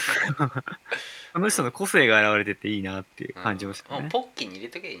い。その人の個性が現れてていいなっていう感じましたね。もうポッキーに入れ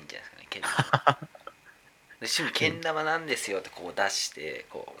とけばいいんじゃないですかね、けん玉。で趣味けん玉なんですよってこう出して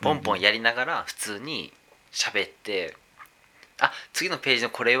こううんうポンポンやりながら普通に喋って、次のページの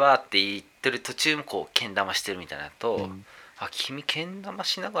これはって言ってる途中もこうけん玉してるみたいなと、ん。うん。君けん玉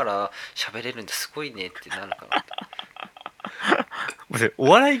しながら喋れるんですごいねってなるかなって。もうそれお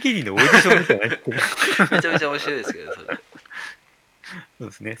笑い芸人のオーディションみたいなやつ。めちゃめちゃ面白いですけどそれ。そう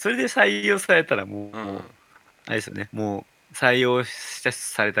ですね。それで採用されたらもうんう、あれですよね。もう採用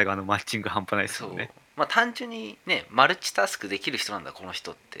された側のマッチング半端ないですそう、もんね。単純にねマルチタスクできる人なんだこの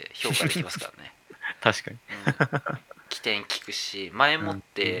人って評価できますからね。確かに。起点聞くし、前もっうん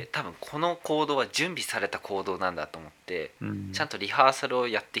て多分この行動は準備された行動なんだと思って、うんちゃんとリハーサルを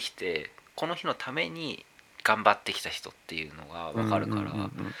やってきて、この日のために頑張ってきた人っていうのが分かるから、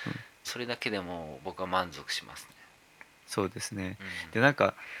それだけでも僕は満足しますね。そうですね。うん、でなん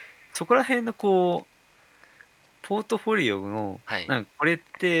かそこら辺のこうポートフォリオのはい。なんかこれっ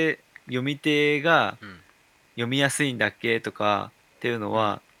て読み手がうん読みやすいんだっけとかっていうのうん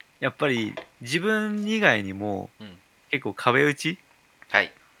はやっぱり自分以外にもうん、結構壁打ちは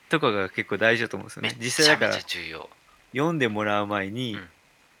い。とかが結構大事だと思うんですよめっね。実際ちゃめちゃだから重要。読んでもらう前にうん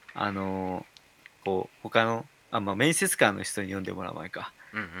あのこう他のまあ面接官の人に読んでもらう前か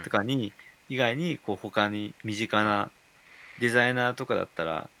うんうんとかに以外にこう他に身近なデザイナーとかだった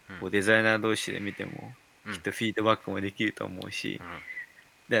らうんこうデザイナー同士で見てもうんうんきっとフィードバックもできると思うし、うん。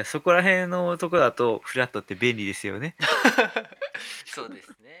でそこら辺のとこだとフラットって便利ですよね。そうです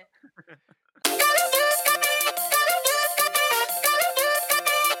ね。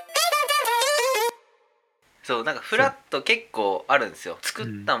そう、なんかフそう。ラット結構あるんですよ。作っう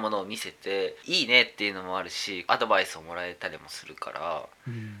ん。たものを見せていいねっていうのもあるし、アドバイスをもらえたりもするからう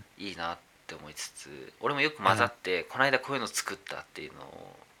ん。いいなって思いつつ、俺もよくいや、混ざってこの間こういうの作ったっていうの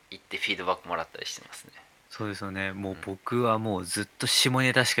を言ってフィードバックもらったりしてますね。そうですよね。もううん、僕はもうずっと下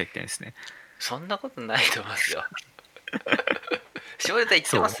ネタしか言ってないですね。そんなことないと思いますよ。下ネタ言っ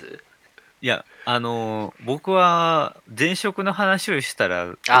てまそう。す？いや、僕は前職の話をしたら、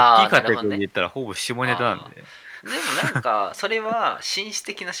大きああー、いカテなるほどね。ゴリーで言ったらほぼ下ネタなんあで、あ、でもなんかそれは紳士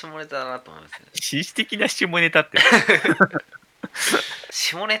的な下ネタだなと思いますね。紳士的な下ネタって。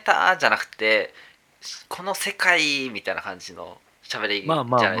下ネタじゃなくてこの世界みたいな感じの喋りまあ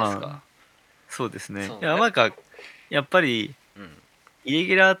まじあゃないですか。まあ、そうですね。いや、そうだ。なんか、やっぱり、うんイレ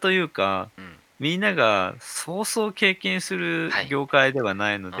ギュラーというか、うん、みんながそうそう経験するはい。業界では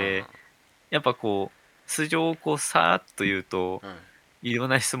ないのうんうんで、やっぱこう、素性をこう、さーっと言うと、うんいろ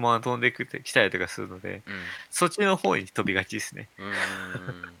んな質問が飛んできたりとかするので、うんそっちの方に飛びがちですね。うーん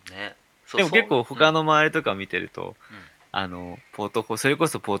ね。そうでも結構うん他の周りとか見てると、うんそれこ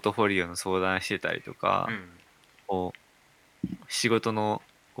そポートフォリオの相談してたりとか、うんこ仕事の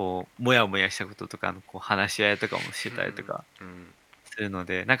こうモヤモヤしたこととかのこう話し合いとかもしてたりとかうんうんするの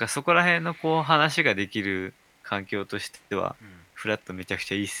で、なんかそこら辺のこう話ができる環境としてはうん。フラットめちゃく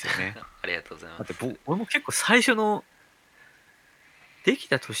ちゃいいっすよね。ありがとうございだってます。俺も結構最初のでき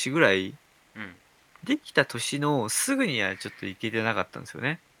た年ぐらいうんできた年のすぐにはちょっと行けてなかったんですよ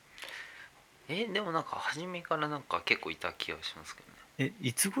ね。でもなんか初めからなんか結構いた気がしますけどね。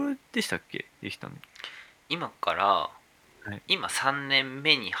いつ頃でしたっけできたの？今からはい。今3年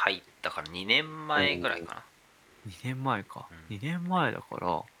目に入ったから2お年前ぐらいお。かな。2年前か。うん2年前だから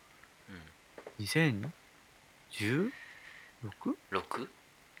うん。 2016？ 6？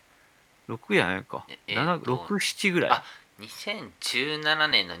 6じゃないか。7、6、7ぐらい。あ、2017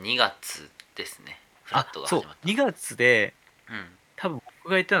年の2月ですね。フラッあ、トがそう。始まったの。2月で、うん。多分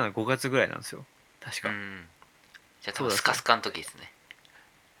僕が行ったのは5月ぐらいなんですよ。確か。うん。じゃあ多そうだそうだ。分スカスカの時ですね。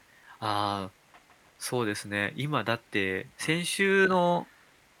ああ、そうですね。今だって、うん。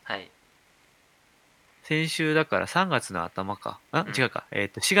はい。先週だから3月の頭か。うん違うか。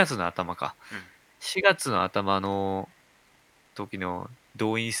4月の頭か。うん。4月の頭の時の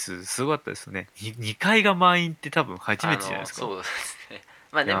動員数すごかったですよね。2階が満員って多分初めてじゃないですか。そうですね。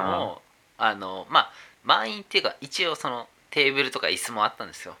まあいやー、でも、まあ満員っていうか一応そのテーブルとか椅子もあったん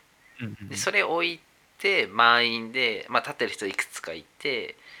ですよ。うんうんうでん。それ置いて満員で、まあ、立ってる人いくつかい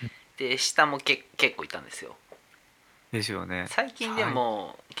て、で下も結構いたんですよ。ですよね。最近で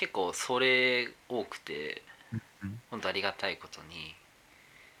も結構それ多くて、うんうん、本当ありがたいことに。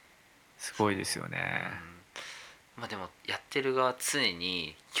そう、すごいですよね。まあでもやってる側常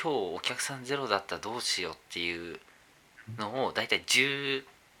に今日お客さんゼロだったらどうしようっていうのをだいたい17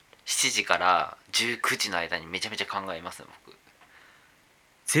時から19時の間にめちゃめちゃ考えますね僕。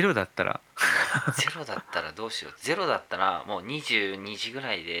ゼロだったら、ゼロだったらどうしよう、ゼロだったらもう22時ぐ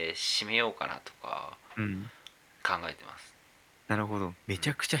らいで閉めようかなとかうん。考えてます。なるほど。めち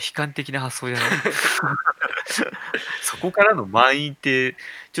ゃくちゃ悲観的な発想じゃない？そこからの満員って、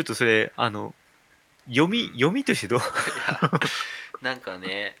ちょっとそれ、読みとしてどう？いや、なんか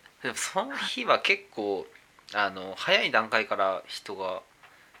ね、でもその日は結構早い段階から人が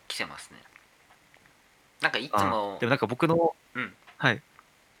来てますね。なんかいつも、でもなんか僕の、うん、はい。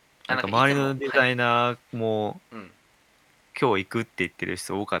なんかなんかいつ周りのデも、はい、ザイナーもうん、今日行くって言ってる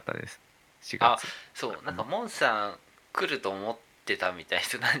人多かったです。4あ、月。そう、なんかうん、モンさん来ると思ってたみたいな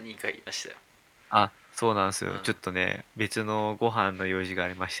人何人かいましたよ。そうなんですよ。ちょっうとね、別のご飯の用事があ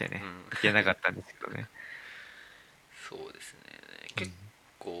りましてん、うね。ん、行けなかったんですけどね。そうですね。うん、結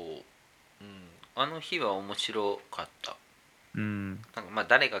構、うん、あの日は面白かった。うんなんかまあ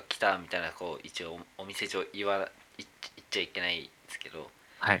誰が来たみたいなこう一応お店上言っちゃいけないですけど、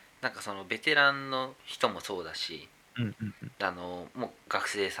はい。なんかそのベテランの人もそうだし、うんうんうんもう学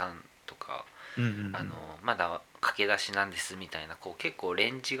生さんとか、うんうんまだ駆け出しなんですみたいなこう結構レ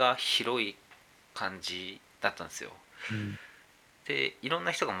ンジが広い感じだったんですよ。うんでいろん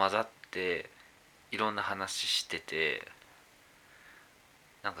な人が混ざっていろんな話してて、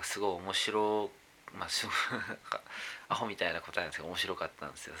なんかすごい面白、まあすごいなんかアホみたいな答えなんですけど面白かった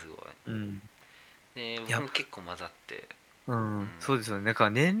んですよすごい。うん。でいや、僕も結構混ざって、ううんん、そうですよね。なんか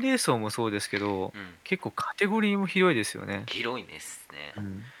年齢層もそうですけど、うん、結構カテゴリーも広いですよね。広いですね。う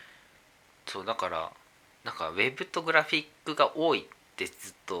ん。そうだからなんかウェブとグラフィックが多いって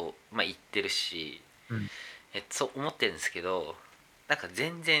ずっと、まあ、言ってるし、うん。そう思ってるんですけど、なんか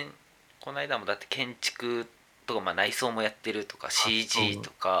全然この間もだって建築とか、まあ、内装もやってるとか あ、そ CG う。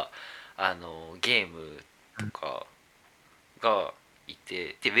とかゲームうん。とかがい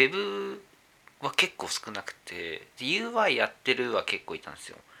て、でウェブは結構少なくて、で UI やってるは結構いたんです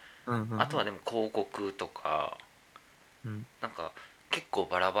よ。うんうんうん。あとはでも広告とか、うん。なんか結構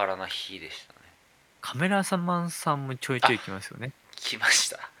バラバラな日でしたね。カメラマンさんもちょいちょあ、い来ますよね。来まし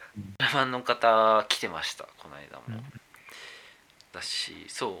た。うん。ファンの方来てましたこの間も。うん。だし、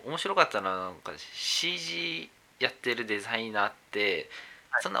そう面白かったのはなんか CG やってるデザイナーって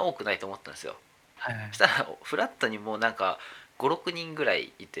そんな多くないと思ったんですよ。はいはいはい。そしたらフラットにもなんか56人ぐら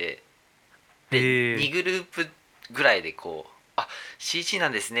いいて、でへえ。2グループぐらいでこう「あ CG な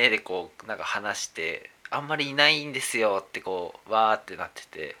んですね」でこうなんか話して、「あんまりいないんですよ」ってこうわーってなって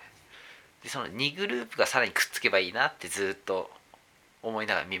て、でその2グループがさらにくっつけばいいなってずっと思い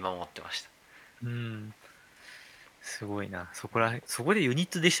ながら見守ってました。うん。すごいな。そこでユニッ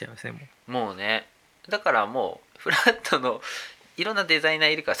トでしたよね、ももうね、だからもうフラットのいろんなデザイナ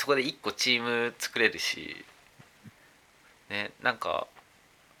ーいるからそこで1個チーム作れるし、ね、なんか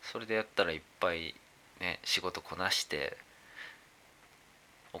それでやったらいっぱいね仕事こなして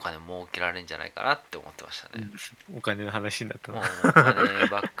お金儲けられるんじゃないかなって思ってましたう。うね。ん。お金の話になったな。もうお金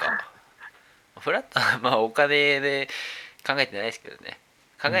ばっか。フラットはまあお金で考えてないですけどね、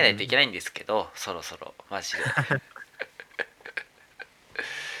考えうんうないといけん。ないんですけど、そろそろマジで。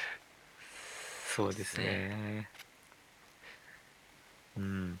そうそうですですね。ね。う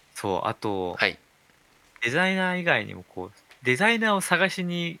ん。そう、あと、はい。デザイナー以外にもデザイナーを探し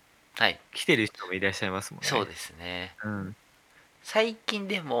にはい。来てる人もいらっしゃいますもんね。そうですね。うん。最近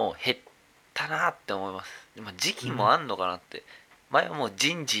でも減ったなって思います。でも時うん。期もあんのかなって。前はもう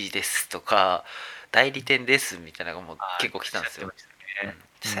人事ですとか代理店ですみたいなのがもうああ、結構来おっしゃったんですよ。てましたうん、ね。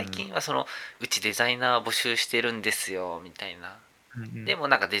う最ん。近はそのうちデザイナー募集してるんですよみたいな。うんうん。でも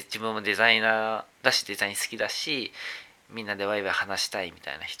なんか自分もデザイナーだしデザイン好きだしみんなでワイワイ話したいみ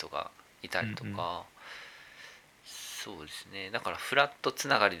たいな人がいたりうんうん。とか、そうですね、だからフラットつ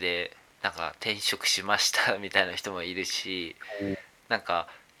ながりでなんか転職しましたみたいな人もいるし、お。なんか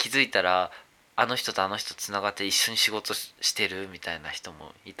気づいたらあの人とあの人つながって一緒に仕事してるみたいな人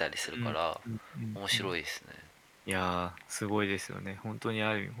もいたりするうんからうんうん面うん。白いですね。いやー、すごいですよね。本当に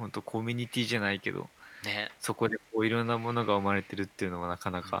ある意味、本当コミュニティじゃないけど、ね、そこでいろんなものが生まれてるっていうのはな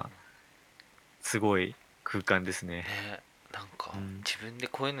かなうん、かすごい空間ですね。ね、なんかうん。自分で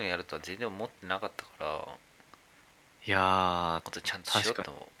こういうのやるとは全然思ってなかったからもいやー、っとちゃんとしよ確かに。う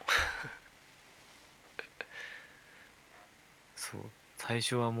と思そう。最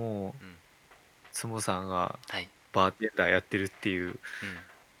初はもう、う。うん、つもさんがはい、バーテンダーやってるっていう、うん、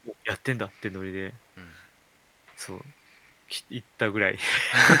おやってんだってノリで、うん。そう、行ったぐらい。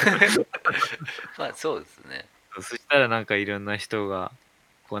まあそうですね。そしたらなんかいろんな人が、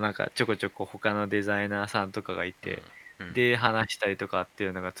なんかちょこちょこ他のデザイナーさんとかがいて、うん、うん、で、話したりとかってい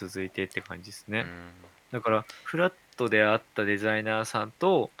うのが続いてって感じですね。うん、だから、フラットで会ったデザイナーさん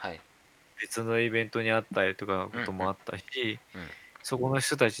とはい、別のイベントに会ったりとかうん、うん、こともあったし、うん、そこの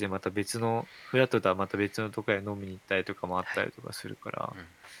人たちでまたフラットとはまた別のとこへ飲みに行ったりとかもあっはい、たりとかするから、うん、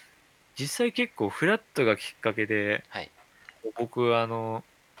実際結構フラットがきっかけで、はい、僕、外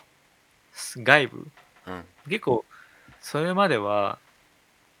部、うん、結構、それまでは、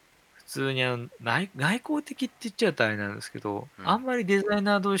普通に外交的って言っちゃうとあれなんですけど、うん、あんまりデザイ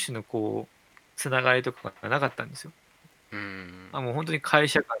ナー同士のつながりとかがなかったんですよ。うん、もう本当に会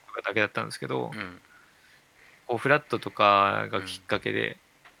社間とかだけだったんですけど、うん、フラットとかうん。がきっかけで、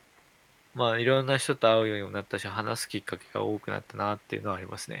まあ、いろんな人と会うようになったし、話すきっかけが多くなったなっていうのはあり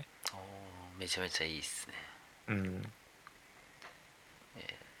ますね。おー、めちゃめちゃいいっすね。うん。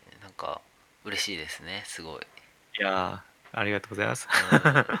なんか嬉しいですねすごい。いやー、ありがとうございます。うん、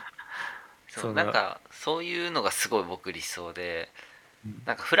そうなんその、かそういうのがすごい僕理想で、うん、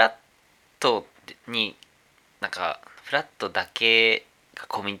なんかフラットっになんかフラットだけが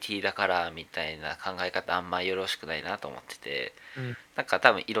コミュニティだからみたいな考え方あんまよろしくないなと思ってて、うん。なんか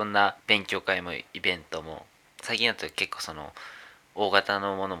多分いろんな勉強会もイベントも最近だと結構その大型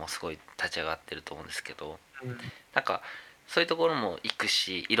のものもすごい立ち上がってると思うんですけど、うん。なんかそういうところも行く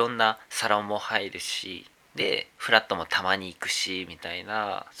し、いろんなサロンも入るし、でフラットもたまに行くしみたい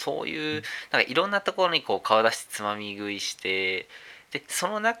な、そういうなんかいろんなところにこう顔出してつまみ食いして、でそ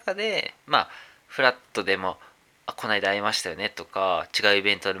の中でまあフラットでもこの間会いましたよねとか、違うイ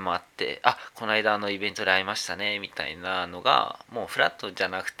ベントでもあって、この間イベントで会いましたねみたいなのがもうフラットじゃ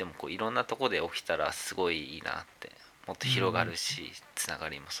なくてもこういろんなとこで起きたらすごいいいなって、もっと広がうん。るしつなが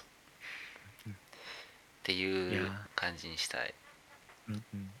りもそうっていやいう感じにしたい。ー、うん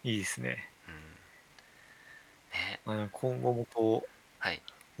うん、いいですね。うんね。今後もこはい。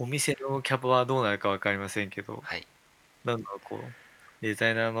う、お店のキャパはどうなるかわかりませんけど、はい。どんどんこう、デザ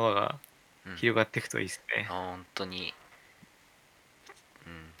イナーの輪がうん。広がっていくといいですね。本当に、う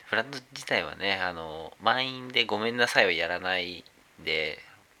ん、フラット自体はね、満員でごめんなさいはやらないで、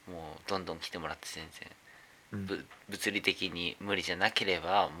もうどんどん来てもらって全然、うん。物理的に無理じゃなけれ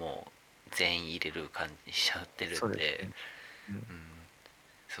ばもう全員入れる感じにしちゃってるんで、そうですね。うん。うん、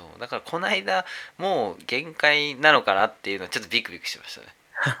そうだからこの間もう限界なのかなっていうのはちょっとビクビクしましたね。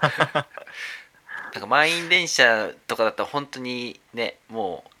なんか満員電車とかだったら本当にね、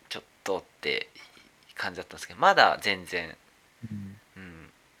もうちょっとって感じだったんですけど、まだ全然、うん、うん、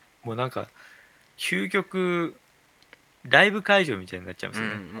もうなんか、究極、ライブ会場みたいになっちゃいますよ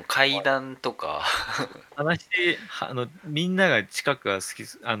ね。うん、もう階段とか話、みんなが近くが好き、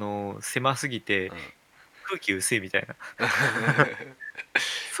狭すぎてうん、空気薄いみたいな。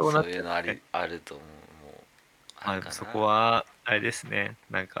そうなっそういうのちゃうんですね。あると思う。もうあまあるかな。でもそこは、あれですね。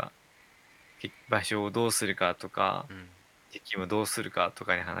なんか、場所をどうするかとか、うん、時期もどうするかと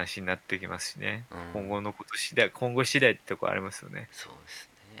かに話になってきますしね。うん、今後次第ってとこありますよね。そうです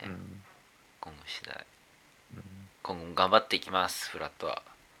ね。うん。今後次第、うん、今後も頑張っていきますフラットは。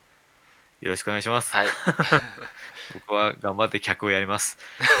よろしくお願いします。はい。僕は頑張って客をやります。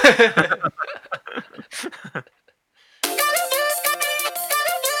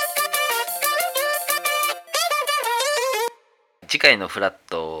次回のフラッ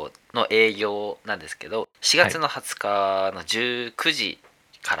トの営業なんですけど、4はい。月の20日の19時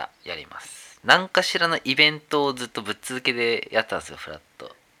からやります。何かしらのイベントをずっとぶっ続けでやったんですよフラッ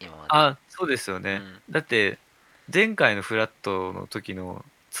ト今まで。あ、そうですよね。うん。だって、前回のフラットの時の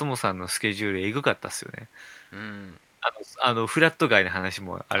つもさんのスケジュールえぐかったっすよね。うん。フラット外の話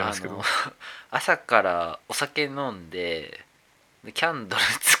もありまあの すけど。朝からお酒飲んで、キャンドル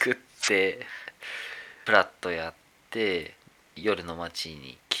作ってフラットやって、夜の街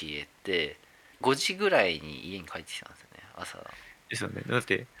に消えて、5時ぐらいに家に帰ってきたんですよね朝。ですよね。だっ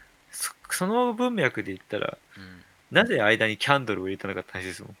て、その文脈で言ったら、うん。なぜ間にキャンドルを入れたのかって話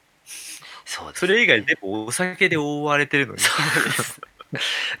ですもん。そうですそれ以外ね。全部お酒で覆われてるのに。そうです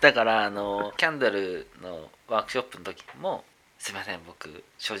だからキャンドルのワークショップの時も「すいません、僕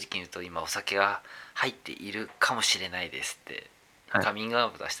正直に言うと今お酒が入っているかもしれないです」ってはい。カミングア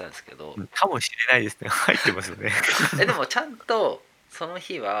ウトはしたんですけど、かもしれないですね。入ってますよね。でもちゃんとその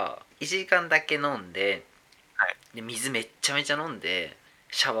日は1時間だけ飲んで、はい。で水めっちゃめちゃ飲んで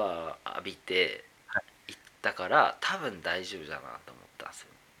シャワー浴びてはい。行ったから多分大丈夫だなと思ったんですよ。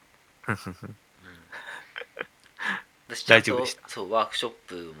うん、私ちゃんと大丈夫でした。そうワークショッ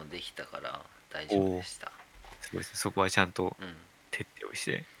プもできたから大お丈夫でお、した。すごいですね。そこはちゃんとうん、徹底をし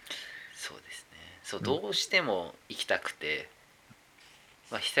て。そうですね。そううん。どうしても行きたくて、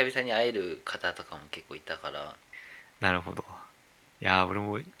久々に会える方とかも結構いたから。なるほど。いやー、俺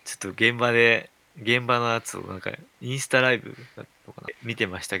もちょっと現場のやつをなんか、インスタライブだったのかな見て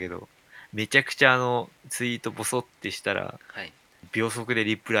ましたけど、めちゃくちゃツイートボソってしたら、はい。秒速で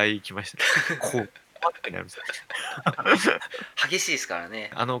リプライ来ましたね。こう、ってなるんですよ。激しいですから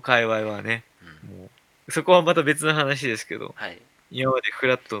ね。あの界隈はね、うん。もう、そこはまた別の話ですけど、はい。今までフ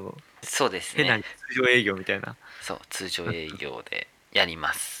ラットのそうですね。変な通常営業みたいな。そう通常営業でやり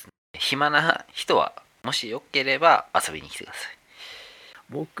ます。暇な人はもしよければ遊びに来てください。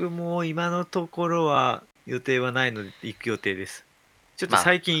僕も今のところは予定はないので行く予定です。ちょっとま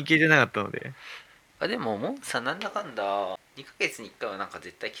最近行けてなかったので、でもモンさんなんだかんだ2ヶ月に1回はなんか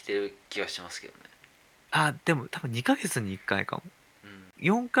絶対来てる気がしますけどね。でも多分2ヶ月に1回かも。う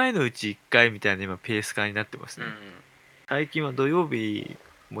ん。4回のうち1回みたいな今ペース化になってますね。うん。最近は土曜日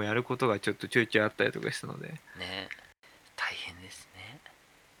もやることがちょっとちょいちょいあったりとかしたので、ね、大変ですね。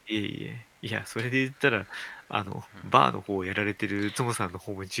いえいえ。いや、それで言ったら、うん。バーの方をやられてるつもさんの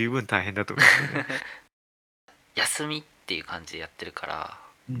方も十分大変だと思いますけどね。休みっていう感じでやってるから、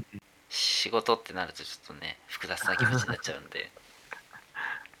うん。仕事ってなるとちょっとね複雑な気持ちになっちゃうんで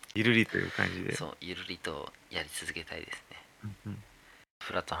ゆるりという感じで。そうゆるりとやり続けたいですね。うんうん、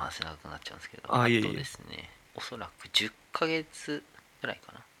フラットの話長くなっちゃうんですけど、あ、あといえいえ。ですねおそらく10ヶ月ぐらい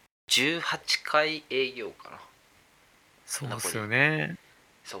かな、18回営業かな、そうっす残り。よね。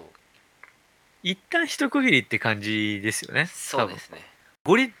そう一旦一区切りって感じですよね。多分。そうですね。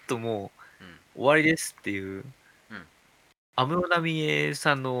ゴリッともうんう終わりですっていう、うん安室奈美恵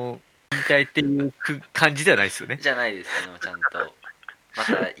さんの引退っていう感じではないですよね。じゃないですね。もうちゃんとま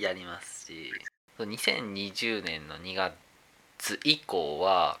たやりますし、2020年の2月以降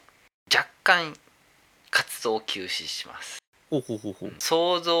は若干活動休止します。ほうほうほうほう。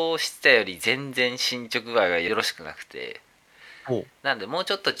想像してたより全然進捗具合がよろしくなくて、ほう。なんでもう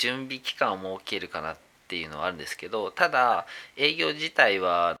ちょっと準備期間を設けるかなっていうのはあるんですけど、ただ営業自体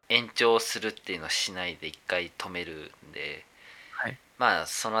は延長するっていうのはしないで一回止めるんで、はい。まあ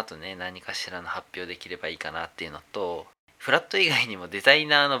その後ね何かしらの発表できればいいかなっていうのと、フラット以外にもデザイ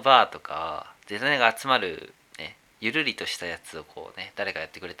ナーのバーとかデザイナーが集まるねゆるりとしたやつをこうね誰かやっ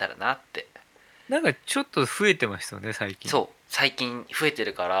てくれたらなって。なんかちょっと増えてましたよね、最近。そう最近増えて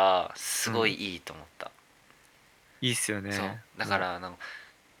るからすうん。ごいいいと思った。いいっすよそうね。だかもら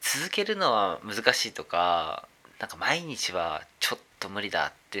続けるのは難しいとか、なんか毎日はちょっと無理だ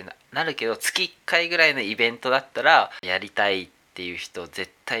ってなるけど、月1回ぐらいのイベントだったらやりたいっていう人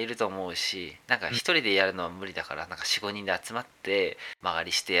絶対いると思うし、なんかう。うん。一人でやるのは無理だから、なんか45人で集まって曲が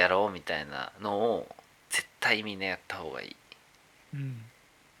りしてやろうみたいなのを絶対みんなやった方がいい。うん、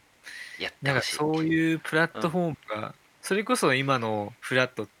やってなんかほしい。そういうプラッうんトフォームが、それこそ今のフラ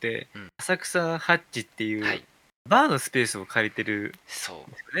ットって、うん浅草ハッチっていうはいバーのスペースを借りてるそう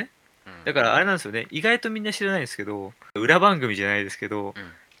んですよね。うんだからあれなんですよね。意外とみんな知らないんですけど、裏番組じゃないですけど、う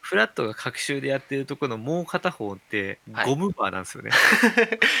んフラットが隔週でやってるところのもう片方ってはいゴムバーなんですよね。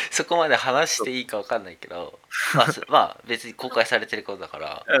そこまで話しそう。ていいか分かんないけど、まあ別に公開されてることだか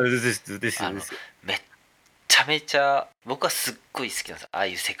ら、ですよあのですよ。めっちゃめちゃ僕はすっごい好きなんです、ああ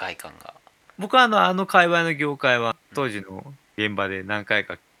いう世界観が。僕はあの界隈の業界はうん、当時の現場で何回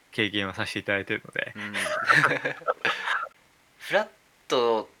か経験をさせていただいているので、うん、フラッ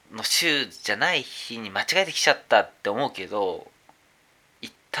トの週じゃない日に間違えてきちゃったって思うけど、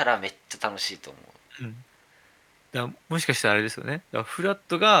行ったらめっちゃ楽しいと思うん、もしかしたらあれですよね。だからフラッ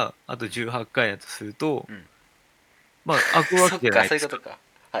トがあと18回だとすると、う。うん、まあ、開くわけじゃそっかないですか。そういうことか。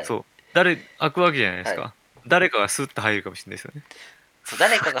はいそう。開くわけじゃないですはい。か。誰かがスッと入るかもしれないですよね。そう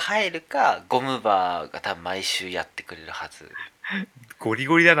誰かが入るかゴムバーが多分毎週やってくれるはず。ゴリ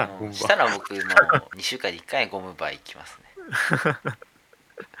ゴリだな、ゴうん、ムは。したら僕もう2週間に1回ゴムバー行きますね。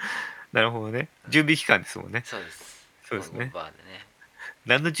なるほどね。準備期間ですもんね。そうです。ゴムそうですね。バーでね。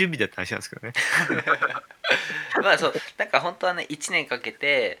何の準備だって話なんですけどね。まあそうなんか本当はね1年かけ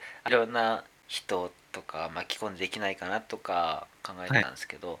ていろんな人とか巻き込んでできないかなとか考えてはい。たんです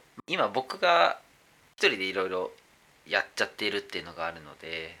けど、今僕が一人でいろいろやっちゃっているっていうのがあるの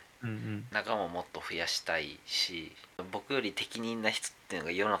で、うんうん。仲間をもっと増やしたいし、僕より適任な人っていうの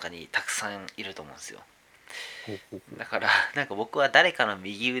が世の中にたくさんいると思うんですよ。ほうほうほう。だからなんか僕は誰かの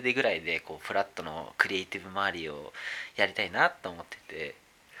右腕ぐらいでこうフラットのクリエイティブ周りをやりたいなと思ってて、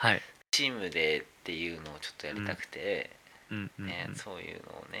はい。チームでっていうのをちょっとやりたくて、うんうんうね、ん。そういう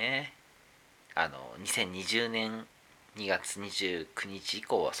のをね2020年2月29日以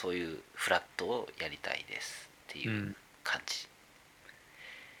降はそういうフラットをやりたいですっていううん。感じ。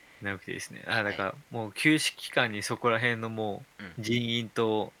なくてですね。あ、だはい。からもう休止期間にそこら辺のもうんう人員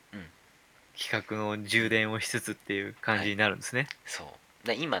とうん企画の充電をしつつっていう感はい。じになるんですね。そう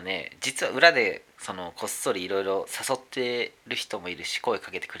で今ね実は裏でこっそりいろいろ誘ってる人もいるし声か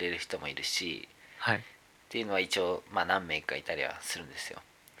けてくれる人もいるしはい。っていうのは一応まあ何名かいたりはするんですよ。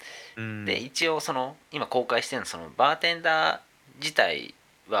うん。で一応今公開してるのバーテンダー自体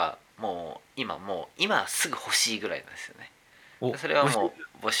はもう今すぐ欲しいぐらいなんですよね。お、それは募集も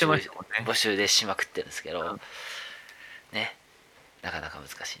うしてましたもんね。募集でしまくってるんですけどうん。ね、なかなか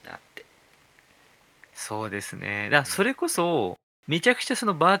難しいなって。そうですね。だからうんそれこそ、めちゃくちゃそ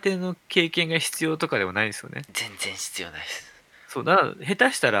のバーテンの経験が必要とかではないですよね。全然必要ないです。そう、だから下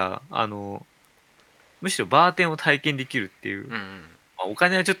手したら、むしろバーテンを体験できるっていう、うんうんまあ、お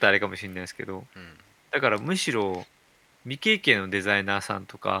金はちょっとあれかもしれないですけど、うんだからむしろ未経験のデザイナーさん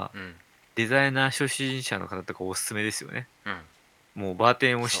とか、うんデザイナー初心者の方とかおすすめですよね。うんもうバー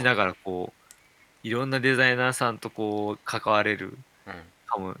テンをそうしながらこう、いろんなデザイナーさんとこう、関われるう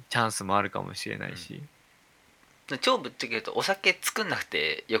んチャンスもあるかもしれないうんし。超ぶっちゃけるとお酒作んなく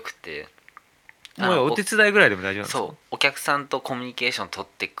てよくて、もうお手伝いぐらいでも大丈夫なんですか？そう、お客さんとコミュニケーション取っ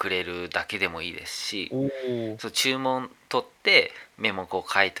てくれるだけでもいいですし、おお。そう注文取ってメモこ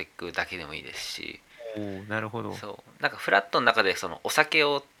う書いていくだけでもいいですし、おお、なるほど。そうなんかフラットの中でそのお酒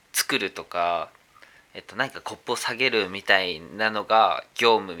を作るとか、何かコップを下げるみたいなのが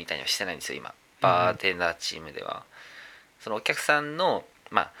業務みたいにはしてないんですよ今、バーテンダーチームでは。そのお客さんの、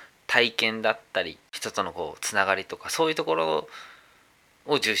体験だったり人とのこうつながりとかそういうところ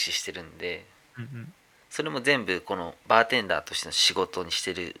を重視してるんで、うんうん。それも全部このバーテンダーとしての仕事にし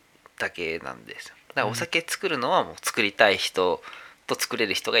てるだけなんですよ。だからお酒作るのはもう作りたい人と作れ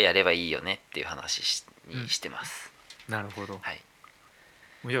る人がやればいいよねっていう話にしてます、なるほど。はい。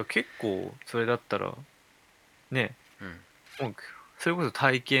じゃあ結構それだったらね、うんもうそれこそ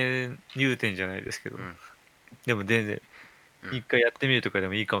体験入店じゃないですけど、うんでも全然うん一回やってみるとかで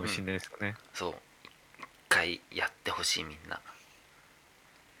もいいかもしれないですよね。そう一回やってほしいみんな。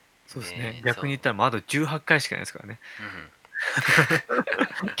そうですね。ね、逆に言ったらもうあと18回しかないですからね。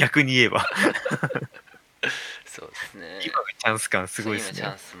うん、逆に言えばそうですね。今がチャンス感すごいですね。今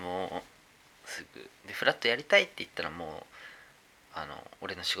チャンスもすぐでフラットやりたいって言ったらもう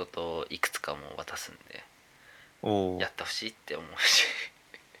俺の仕事をいくつかもう渡すんでおお、やってほしいって思うし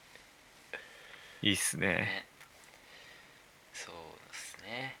いいっすね。ね、そうです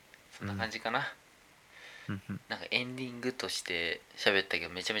ね。そんな感じかな、うんうん。なんかエンディングとして喋ったけ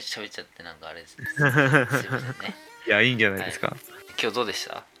どめちゃめちゃ喋っちゃってなんかあれですすいませんね。いや、いいんじゃないですか。今日どうでし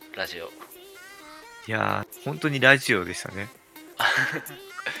たラジオ？いやー、本当にラジオでしたね。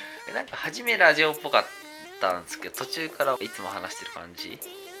なんか初めラジオっぽかったんですけど途中からいつも話してる感じ。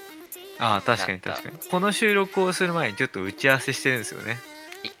ああ、確かに確かに。この収録をする前にちょっと打ち合わせしてるんですよね。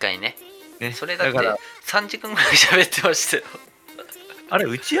一回ね。ね、それだってから3時間ぐらい喋ってましたよ。あれ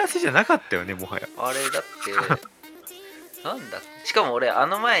打ち合わせじゃなかったよね、もはや。あれだってなんだ、しかも俺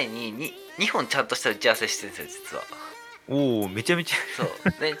前に2本ちゃんとした打ち合わせしてるんですよ実は。おお、めちゃめちゃそう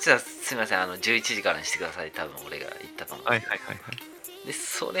で実はすみません11時からにしてください多分俺が言ったと思うんはいですけど、はいはいはい。で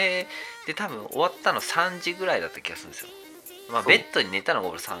それで多分終わったの3時ぐらいだった気がするんですよ。そうベッドに寝たのが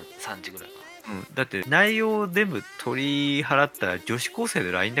俺 3時ぐらいかうん、だって内容を全部取り払ったら女子高生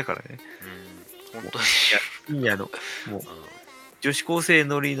の LINE だからね。な。本当に深夜のもう女子高生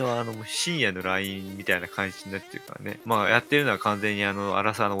乗りのもう深夜の LINE みたいな感じになってるからね。まあやってるのは完全にア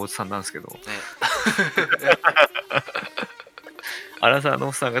ラサーのおじさんなんですけど、ねアラサーのお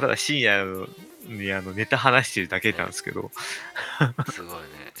っさんがただ深夜にネタ話してるだけなんですけど、すごいね。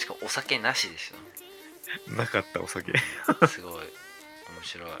しかもお酒なしでしなかったお酒。ょ。すごい面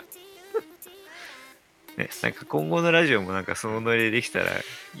白い。ね、なんか今後のラジオもなんかそのノリでできたら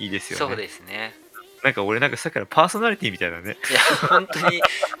いいですよね。そうですね。なんか俺なんかさっきからパーソナリティみたいだね。いや本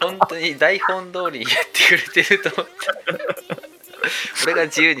当に台本通りにやってくれてると思って俺が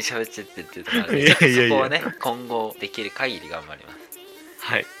自由に喋っちゃってっていうところあるんで、ちょっとそこはね今後できる限り頑張ります。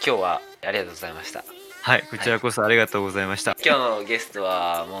はい。今日はありがとうございました。はい、こちらこそありがとうございました。今日のゲスト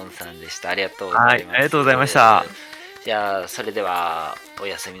はモンさんでした。ありがとうございます。はい、ありがとうございました。じゃあそれではお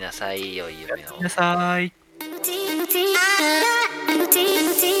やすみなさい。良い夢を。おやすみなさい。